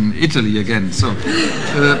Italy again. So,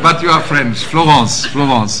 but you are French, Florence.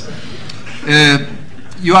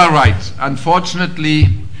 You are right. Unfortunately,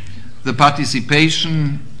 the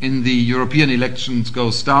participation in the European elections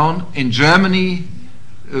goes down. In Germany,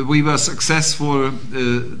 we were successful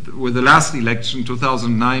with the last election,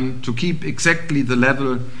 2009, to keep exactly the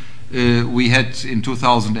level we had in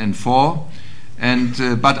 2004.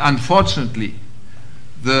 But unfortunately,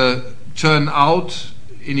 the turnout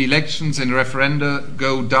in elections and referenda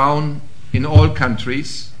go down in all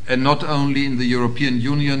countries, and not only in the European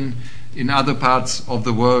Union, in other parts of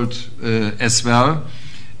the world as well.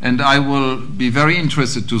 And I will be very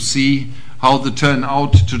interested to see how the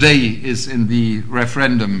turnout today is in the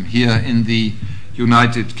referendum here in the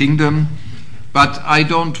United Kingdom. But I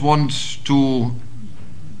don't want to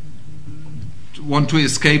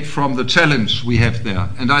escape from the challenge we have there.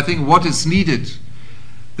 And I think what is needed,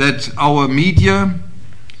 that our media,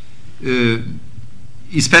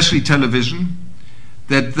 especially television,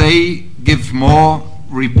 that they give more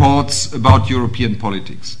reports about European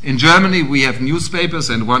politics. In Germany we have newspapers,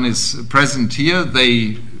 and one is present here.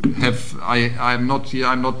 They have, I'm not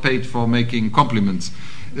paid for making compliments,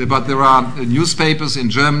 but there are newspapers in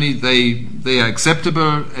Germany. They are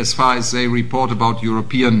acceptable as far as they report about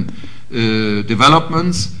European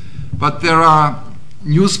developments. But there are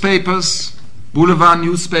newspapers, boulevard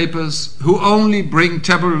newspapers, who only bring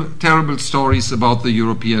terrible stories about the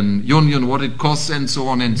European Union, what it costs, and so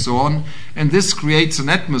on and so on. And this creates an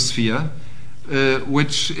atmosphere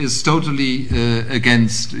which is totally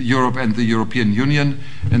against Europe and the European Union.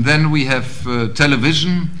 And then we have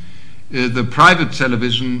television, the private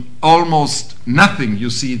television, almost nothing you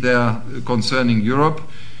see there concerning Europe.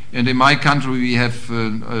 And in my country we have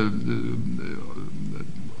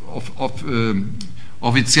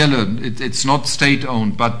Offizielle, it's not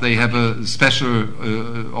state-owned, but they have a special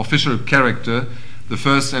official character, the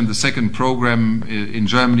first and the second program in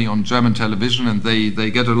Germany on German television, and they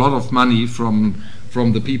get a lot of money from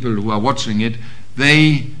the people who are watching it.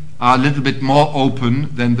 They are a little bit more open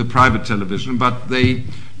than the private television, but they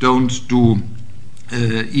don't do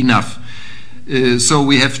enough. So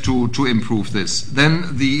we have to improve this.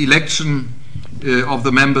 Then the election of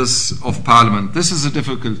the members of parliament. This is a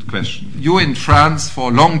difficult question. You in France for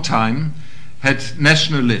a long time had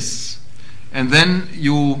national lists, and then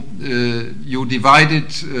you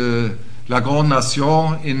divided La Grande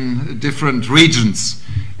Nation in different regions,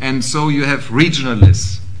 and so you have regional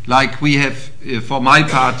lists, like we have for my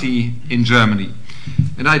party in Germany.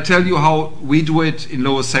 And I tell you how we do it in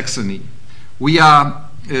Lower Saxony. We are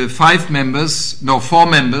 4 members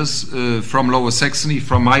from Lower Saxony,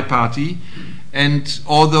 from my party, and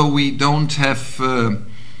although we don't have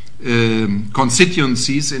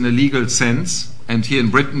constituencies in a legal sense, and here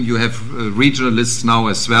in Britain you have regional lists now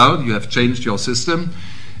as well, you have changed your system,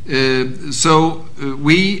 so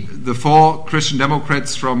we, the 4 Christian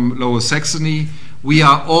Democrats from Lower Saxony, we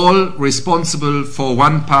are all responsible for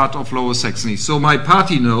one part of Lower Saxony. So my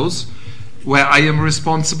party knows where I am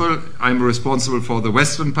responsible. I'm responsible for the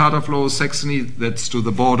western part of Lower Saxony, that's to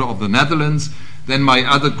the border of the Netherlands. Then my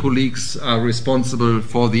other colleagues are responsible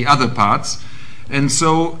for the other parts. And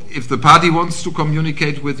so if the party wants to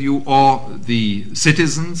communicate with you or the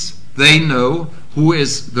citizens, they know who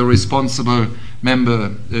is the responsible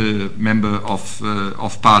member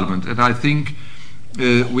of Parliament. And I think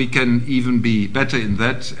we can even be better in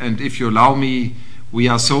that. And if you allow me, we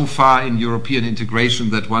are so far in European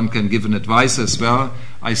integration that one can give an advice as well.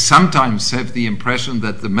 I sometimes have the impression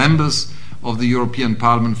that the members of the European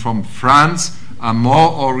Parliament from France are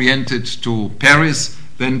more oriented to Paris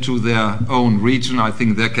than to their own region. I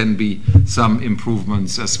think there can be some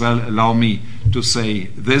improvements as well. Allow me to say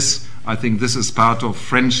this. I think this is part of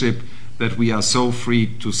friendship, that we are so free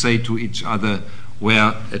to say to each other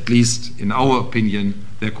where, at least in our opinion,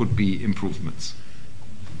 there could be improvements.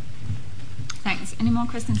 Thanks. Any more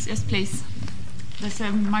questions? Yes, please. There's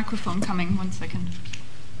a microphone coming. 1 second.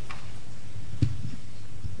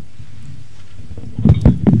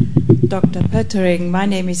 Dr. Pöttering, my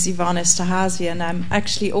name is Ivana Esterhazy, and I'm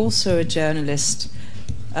actually also a journalist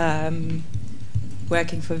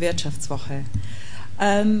working for Wirtschaftswoche.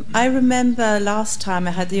 I remember last time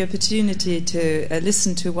I had the opportunity to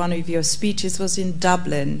listen to one of your speeches was in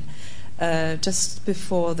Dublin, just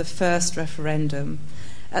before the first referendum.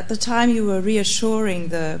 At the time you were reassuring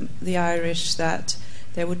the Irish that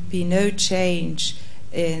there would be no change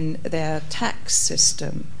in their tax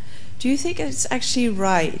system. Do you think it's actually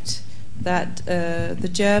right that the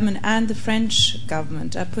German and the French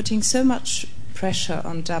government are putting so much pressure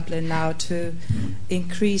on Dublin now to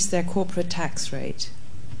increase their corporate tax rate?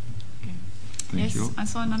 Okay. Thank you. I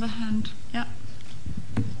saw another hand. Yeah.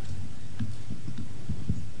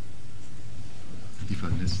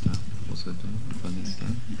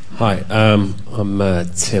 Hi, I'm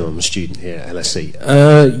Tim. I'm a student here at LSE.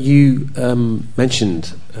 You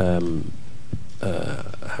mentioned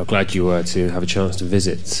how glad you were to have a chance to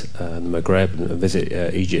visit the Maghreb and visit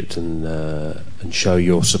Egypt and show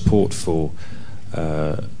your support for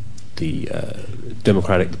the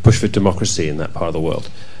push for democracy in that part of the world.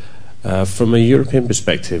 From a European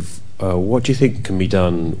perspective, what do you think can be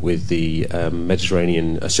done with the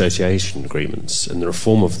Mediterranean Association Agreements and the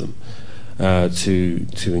reform of them to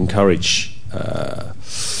encourage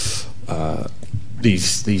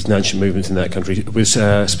these national movements in that country,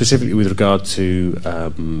 specifically with regard to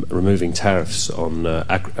removing tariffs on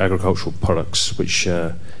agricultural products, which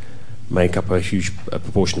make up a huge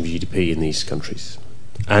proportion of GDP in these countries?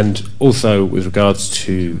 And also with regards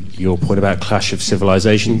to your point about clash of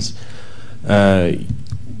civilizations,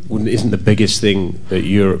 isn't the biggest thing that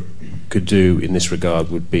Europe could do in this regard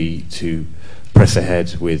would be to press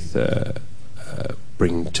ahead with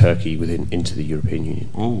bringing Turkey into the European Union?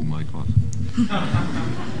 Oh my God.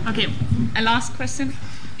 Okay, a last question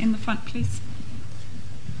in the front, please.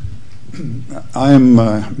 I am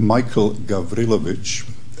Michael Gavrilovic,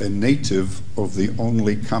 a native of the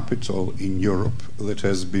only capital in Europe that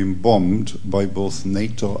has been bombed by both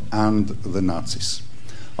NATO and the Nazis.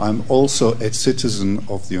 I'm also a citizen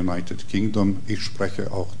of the United Kingdom. Ich spreche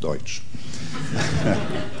auch Deutsch.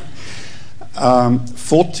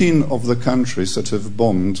 14 of the countries that have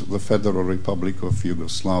bombed the Federal Republic of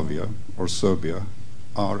Yugoslavia, or Serbia,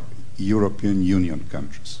 are European Union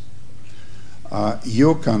countries.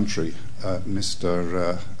 Your country,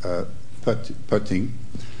 Mr. Pöttering,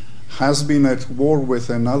 has been at war with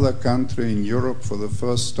another country in Europe for the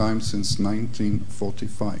first time since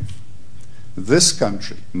 1945. This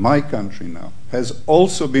country, my country now, has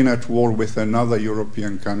also been at war with another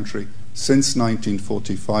European country since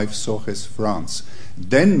 1945, so has France.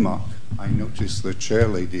 Denmark, I noticed the chair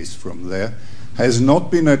ladies from there, has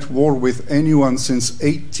not been at war with anyone since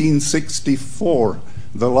 1864,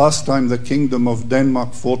 the last time the Kingdom of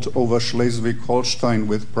Denmark fought over Schleswig-Holstein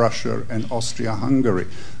with Prussia and Austria-Hungary.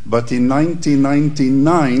 But in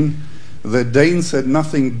 1999, the Danes had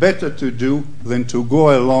nothing better to do than to go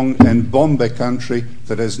along and bomb a country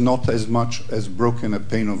that has not as much as broken a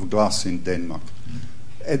pane of glass in Denmark.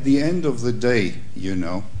 At the end of the day, you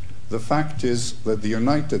know, the fact is that the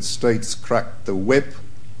United States cracked the whip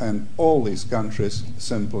and all these countries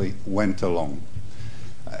simply went along.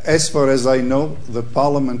 As far as I know, the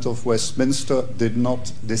Parliament of Westminster did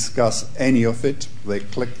not discuss any of it. They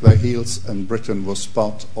clicked their heels, and Britain was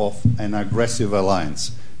part of an aggressive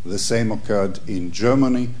alliance. The same occurred in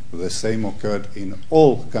Germany. The same occurred in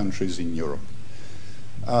all countries in Europe.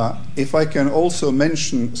 If I can also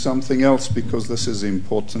mention something else, because this is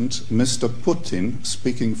important, Mr. Putin,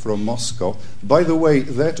 speaking from Moscow, by the way,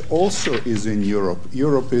 that also is in Europe.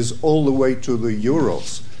 Europe is all the way to the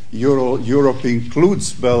Urals. Europe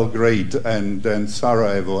includes Belgrade and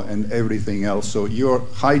Sarajevo and everything else. So you're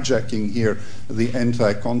hijacking here the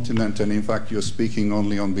entire continent, and in fact you're speaking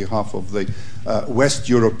only on behalf of the West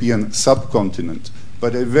European subcontinent.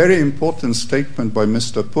 But a very important statement by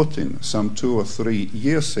Mr. Putin some 2 or 3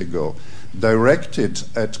 years ago, directed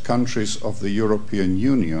at countries of the European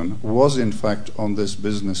Union, was in fact on this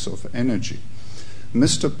business of energy.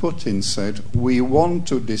 Mr. Putin said, we want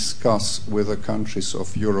to discuss with the countries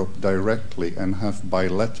of Europe directly and have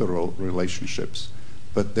bilateral relationships,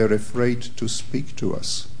 but they're afraid to speak to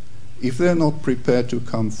us. If they're not prepared to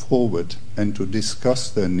come forward and to discuss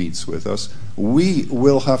their needs with us, we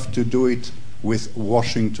will have to do it with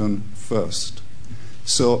Washington first.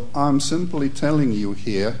 So I'm simply telling you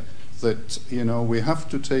here that, we have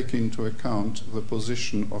to take into account the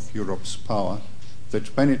position of Europe's power,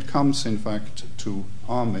 that when it comes, in fact, to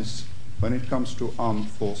armies, when it comes to armed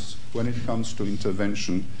force, when it comes to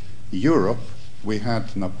intervention, Europe, we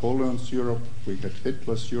had Napoleon's Europe, we had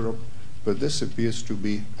Hitler's Europe, but this appears to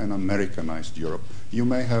be an Americanized Europe. You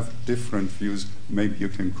may have different views. Maybe you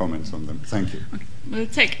can comment on them. Thank you. Okay. We'll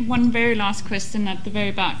take one very last question at the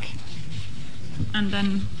very back, and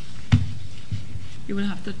then you will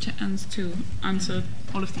have the chance to answer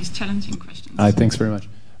all of these challenging questions. Hi, thanks very much.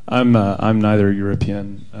 I'm neither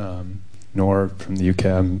European nor from the UK.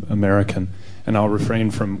 I'm American, and I'll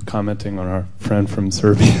refrain from commenting on our friend from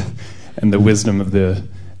Serbia and the wisdom of the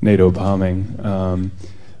NATO bombing.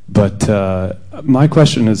 But my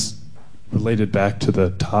question is related back to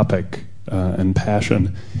the topic and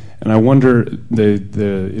passion, and I wonder,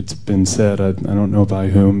 it's been said, I don't know by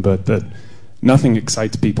whom, but that nothing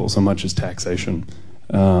excites people so much as taxation,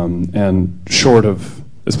 and short of,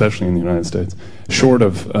 especially in the United States, short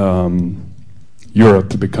of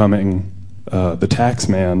Europe becoming the tax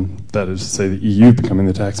man, that is to say the EU becoming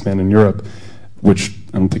the tax man in Europe, which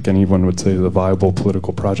I don't think anyone would say is a viable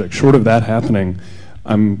political project. Short of that happening,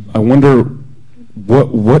 I wonder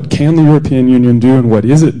what can the European Union do, and what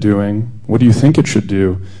is it doing? What do you think it should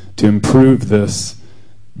do to improve this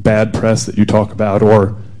bad press that you talk about,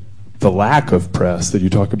 or the lack of press that you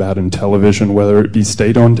talk about in television, whether it be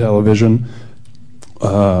state-owned television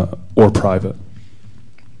or private?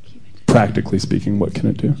 Practically speaking, what can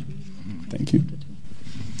it do? Thank you.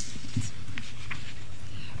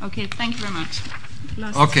 Okay, thank you very much.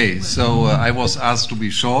 Okay, so I was asked to be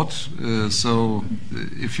short, so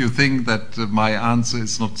if you think that my answer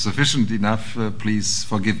is not sufficient enough, please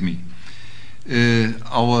forgive me.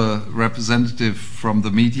 Our representative from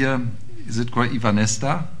the media, is it correct,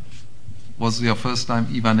 Ivanesta? Was your first time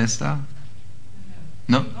Ivanesta?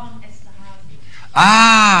 No?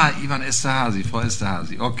 Ah, Ivan Esterhazy, Frau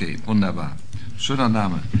Esterhazy. Okay, wunderbar. Schöner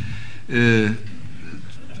Name.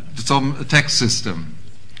 Zum tax system.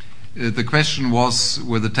 The question was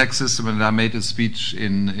with the tax system, and I made a speech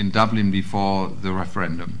in Dublin before the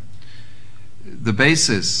referendum. The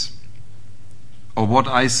basis of what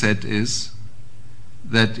I said is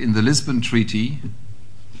that in the Lisbon Treaty,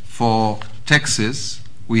 for taxes,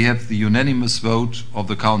 we have the unanimous vote of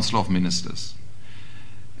the Council of Ministers.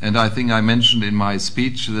 And I think I mentioned in my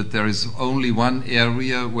speech that there is only one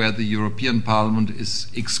area where the European Parliament is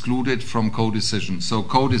excluded from co-decision. So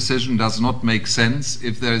co-decision does not make sense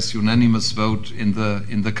if there is unanimous vote in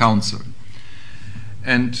the Council.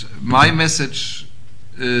 And my message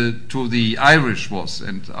to the Irish was,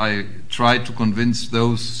 and I tried to convince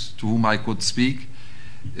those to whom I could speak,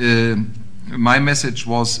 my message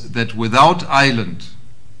was that without Ireland,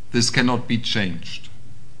 this cannot be changed,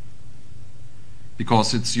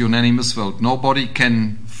 because it's unanimous vote. Nobody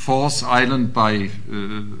can force Ireland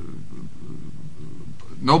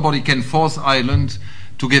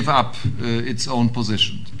to give up its own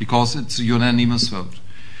position, because it's a unanimous vote.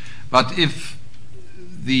 But if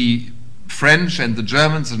the French and the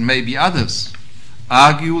Germans and maybe others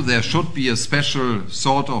argue there should be a special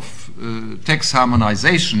sort of tax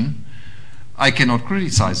harmonization, I cannot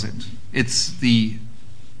criticize it. It's the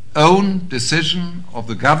own decision of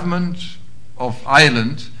the government of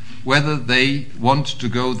Ireland whether they want to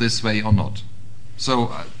go this way or not.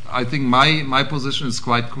 So I think my position is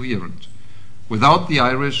quite coherent. Without the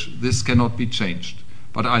Irish, this cannot be changed.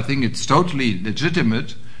 But I think it's totally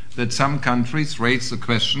legitimate that some countries raise the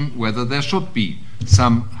question whether there should be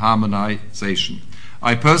some harmonization.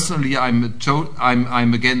 I personally,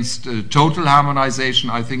 I'm against total harmonization.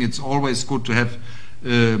 I think it's always good to have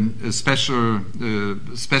a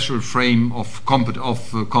special frame of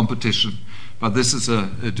competition, but this is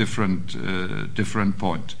a different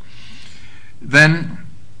point. Then,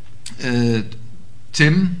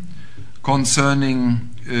 Tim, concerning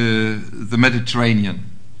the Mediterranean.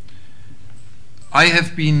 I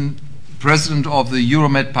have been president of the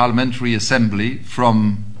Euromed Parliamentary Assembly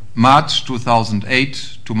from March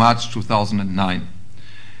 2008 to March 2009.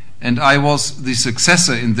 And I was the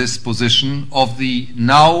successor in this position of the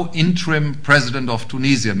now interim president of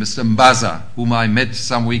Tunisia, Mr. Mbaza, whom I met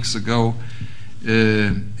some weeks ago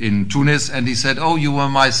in Tunis, and he said, "Oh, you were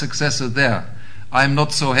my successor there. I'm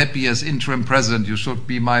not so happy as interim president. You should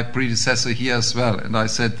be my predecessor here as well." And I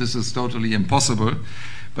said, "This is totally impossible."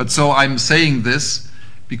 But so I'm saying this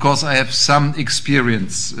because I have some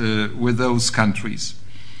experience with those countries.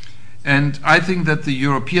 And I think that the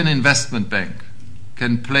European Investment Bank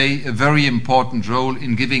can play a very important role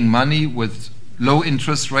in giving money with low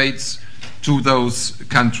interest rates to those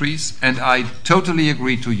countries. And I totally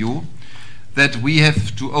agree to you that we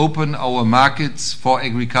have to open our markets for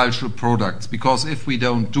agricultural products, because if we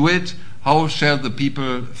don't do it, how shall the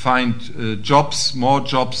people find jobs, more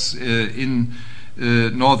jobs in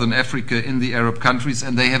Northern Africa, in the Arab countries,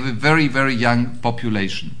 and they have a very, very young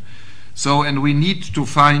population. So, and we need to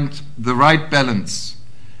find the right balance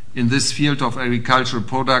in this field of agricultural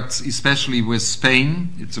products, especially with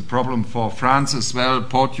Spain. It's a problem for France as well,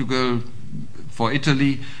 Portugal, for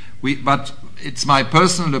Italy. But it's my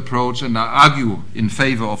personal approach, and I argue in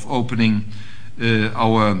favor of opening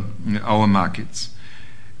our markets.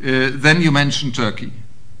 Then you mentioned Turkey.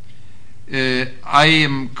 I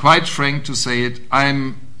am quite frank to say it.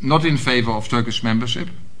 I'm not in favor of Turkish membership,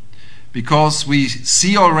 because we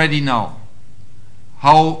see already now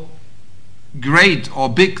how great or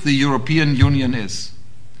big the European Union is,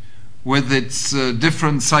 with its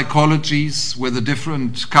different psychologies, with the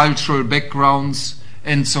different cultural backgrounds,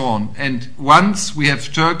 and so on. And once we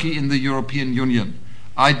have Turkey in the European Union,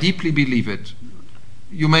 I deeply believe it.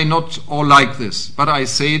 You may not all like this, but I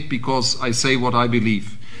say it because I say what I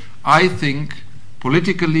believe. I think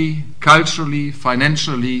politically, culturally,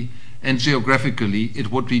 financially, and geographically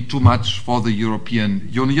it would be too much for the European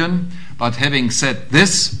Union. But having said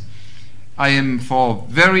this, I am for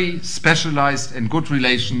very specialized and good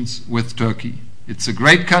relations with Turkey. It's a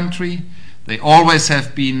great country. They always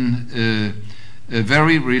have been a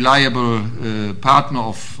very reliable partner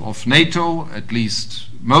of NATO, at least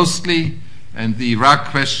mostly. And the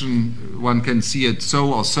Iraq question, one can see it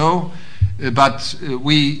so or so. But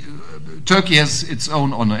Turkey has its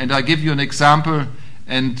own honor. And I give you an example,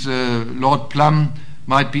 and Lord Plum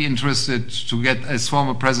might be interested to get, as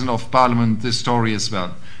former President of Parliament, this story as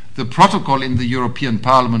well. The protocol in the European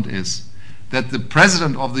Parliament is that the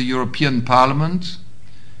President of the European Parliament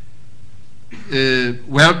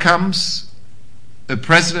welcomes a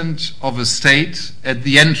President of a state at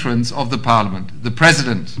the entrance of the Parliament, the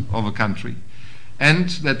President of a country, and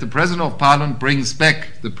that the President of Parliament brings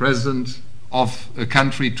back the President of a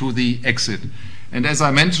country to the exit. And as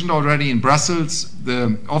I mentioned already, in Brussels,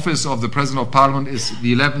 the office of the President of Parliament is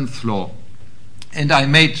the 11th floor. And I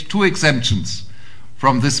made two exemptions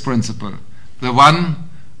from this principle. The one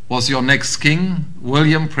was your next king,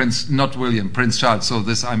 Prince Charles. So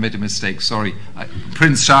this, I made a mistake, sorry.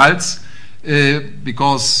 Prince Charles,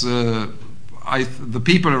 because the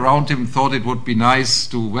people around him thought it would be nice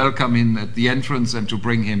to welcome him at the entrance and to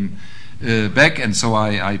bring him back, and so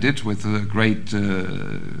I did with great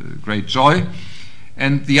joy.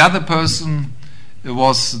 And the other person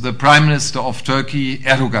was the Prime Minister of Turkey,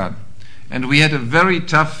 Erdogan. And we had a very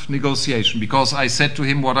tough negotiation, because I said to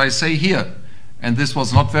him what I say here. And this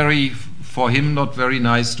was not very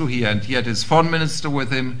nice to hear. And he had his foreign minister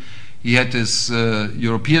with him, he had his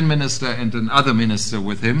European minister and another minister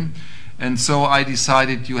with him. And so I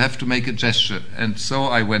decided, you have to make a gesture. And so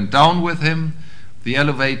I went down with him, the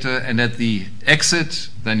elevator, and at the exit,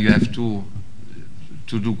 then you have to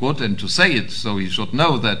do good and to say it, so he should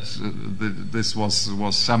know that this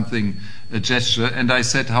was something, a gesture. And I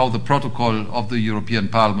said how the protocol of the European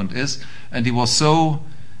Parliament is, and he was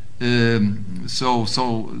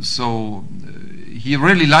he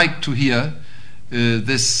really liked to hear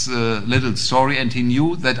this little story, and he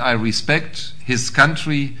knew that I respect his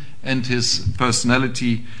country and his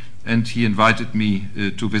personality, and he invited me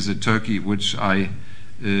to visit Turkey, which I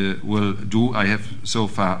will do. I have so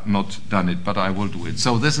far not done it, but I will do it.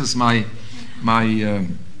 So this is my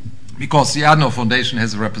because the Adenauer Foundation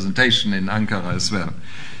has a representation in Ankara as well.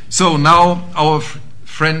 So now our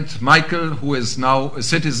friend Michael, who is now a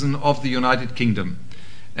citizen of the United Kingdom.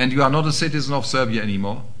 And you are not a citizen of Serbia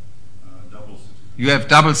anymore? Double citizenship. You have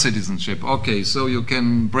double citizenship. Okay, so you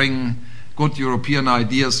can bring good European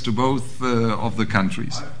ideas to both of the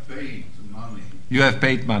countries. I've paid money. You have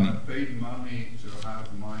paid money. I've paid money to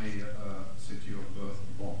have my city of birth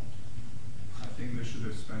bond. I think they should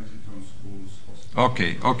have spent it on schools,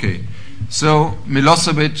 hospitals. Okay. So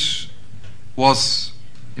Milosevic was,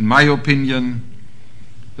 in my opinion,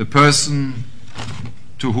 the person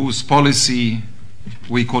to whose policy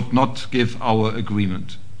we could not give our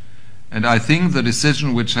agreement. And I think the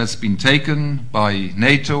decision which has been taken by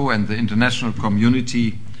NATO and the international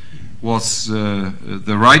community was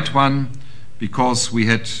the right one, because we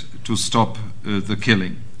had to stop the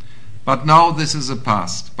killing. But now this is a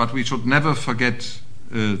past. But we should never forget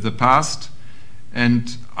the past.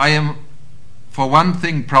 And I am, for one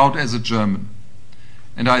thing, proud as a German.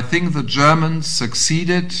 And I think the Germans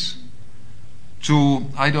succeeded to,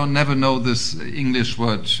 never know this English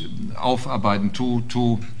word, aufarbeiten,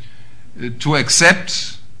 to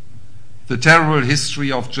accept the terrible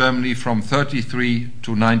history of Germany from 1933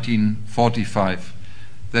 to 1945.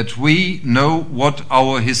 That we know what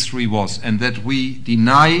our history was, and that we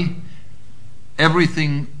deny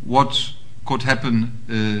everything what could happen,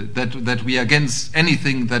 that we are against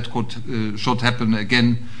anything that should happen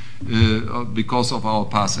again because of our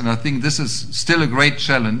past. And I think this is still a great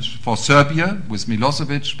challenge for Serbia with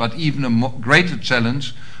Milosevic, but even a greater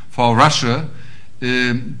challenge for Russia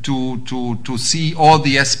to see all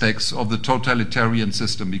the aspects of the totalitarian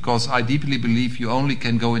system, because I deeply believe you only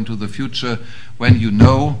can go into the future when you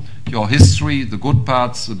know your history, the good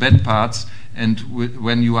parts, the bad parts, and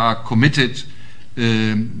when you are committed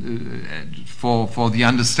for the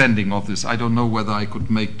understanding of this. I don't know whether I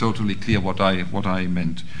could make totally clear what I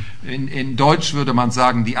meant. In Deutsch würde man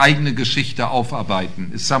sagen, die eigene Geschichte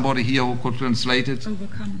aufarbeiten. Is somebody here who could translate it?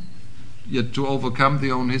 Overcome. Yeah, to overcome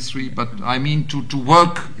their own history, but I mean to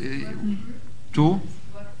work to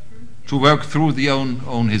work through the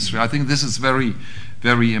own history. I think this is very,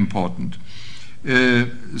 very important.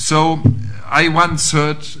 So I once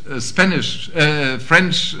heard a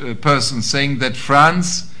French person saying that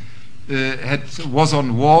France was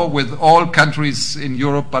on war with all countries in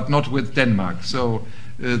Europe, but not with Denmark. So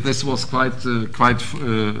this was quite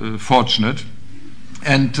fortunate.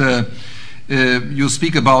 And you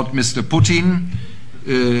speak about Mr. Putin.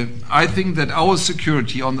 I think that our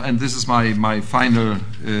security, and this is my final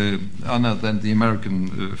honor than the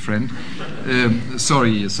American friend.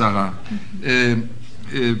 Sorry, Sarah.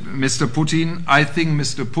 Mr. Putin, I think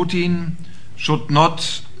Mr. Putin should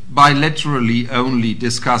not bilaterally only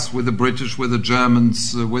discuss with the British, with the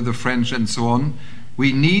Germans, with the French, and so on.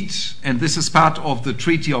 We need, and this is part of the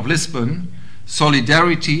Treaty of Lisbon,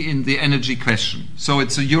 solidarity in the energy question. So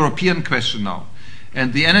it's a European question now.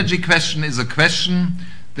 And the energy question is a question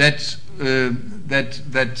that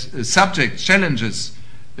challenges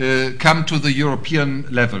come to the European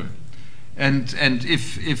level. And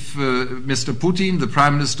if Mr. Putin, the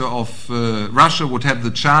Prime Minister of Russia, would have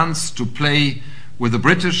the chance to play with the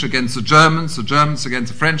British against the Germans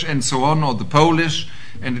against the French, and so on, or the Polish,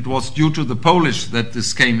 and it was due to the Polish that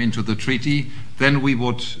this came into the treaty, then we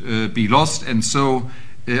would be lost. And so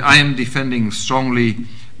I am defending strongly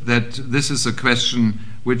that this is a question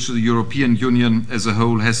which the European Union as a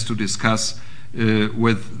whole has to discuss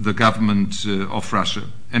with the government of Russia.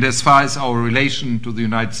 And as far as our relation to the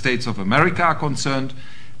United States of America are concerned,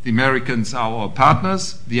 the Americans are our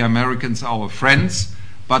partners, the Americans are our friends,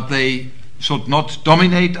 but they should not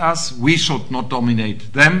dominate us, we should not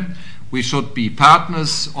dominate them. We should be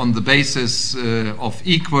partners on the basis of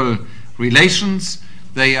equal relations.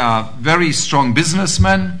 They are very strong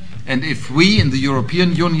businessmen, and if we in the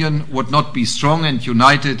European Union would not be strong and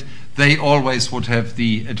united, they always would have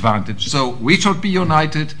the advantage. So we should be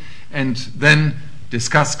united and then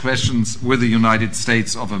discuss questions with the United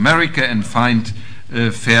States of America and find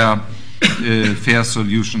fair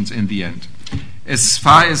solutions in the end. As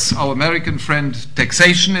far as our American friend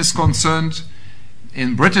taxation is concerned,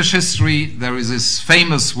 in British history there is this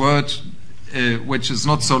famous word which is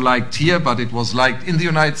not so liked here, but it was liked in the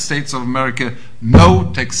United States of America: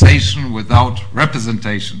 no taxation without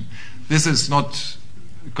representation. This is not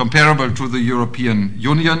comparable to the European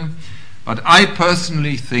Union, but I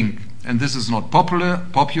personally think, and this is not popular,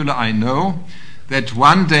 I know, that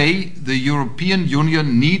one day the European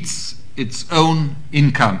Union needs its own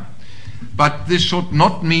income. But this should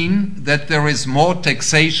not mean that there is more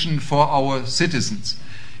taxation for our citizens.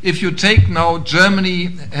 If you take now,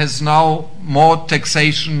 Germany has now more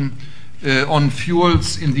taxation on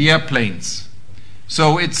fuels in the airplanes.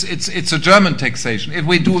 So it's a German taxation. If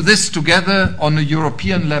we do this together on a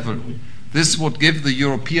European level, this would give the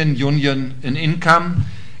European Union an income,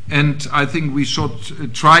 and I think we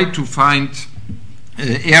should try to find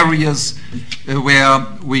areas where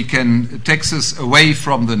we can taxes away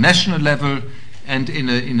from the national level, and in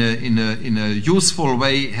a useful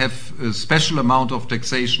way have a special amount of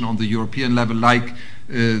taxation on the European level, like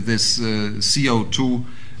this CO2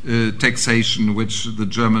 taxation which the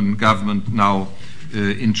German government now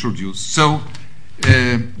introduced. So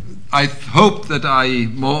I hope that I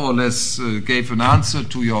more or less gave an answer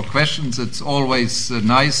to your questions. It's always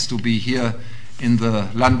nice to be here in the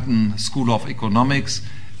London School of Economics,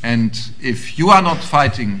 and if you are not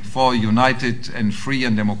fighting for a united and free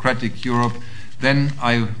and democratic Europe, then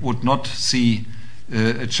I would not see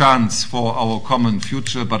a chance for our common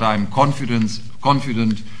future, but I'm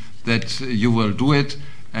confident that you will do it.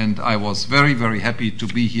 And I was very, very happy to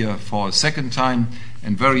be here for a second time.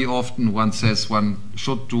 And very often one says one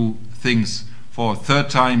should do things for a third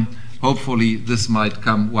time. Hopefully this might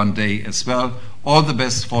come one day as well. All the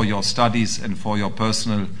best for your studies and for your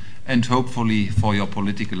personal and hopefully for your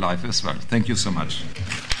political life as well. Thank you so much.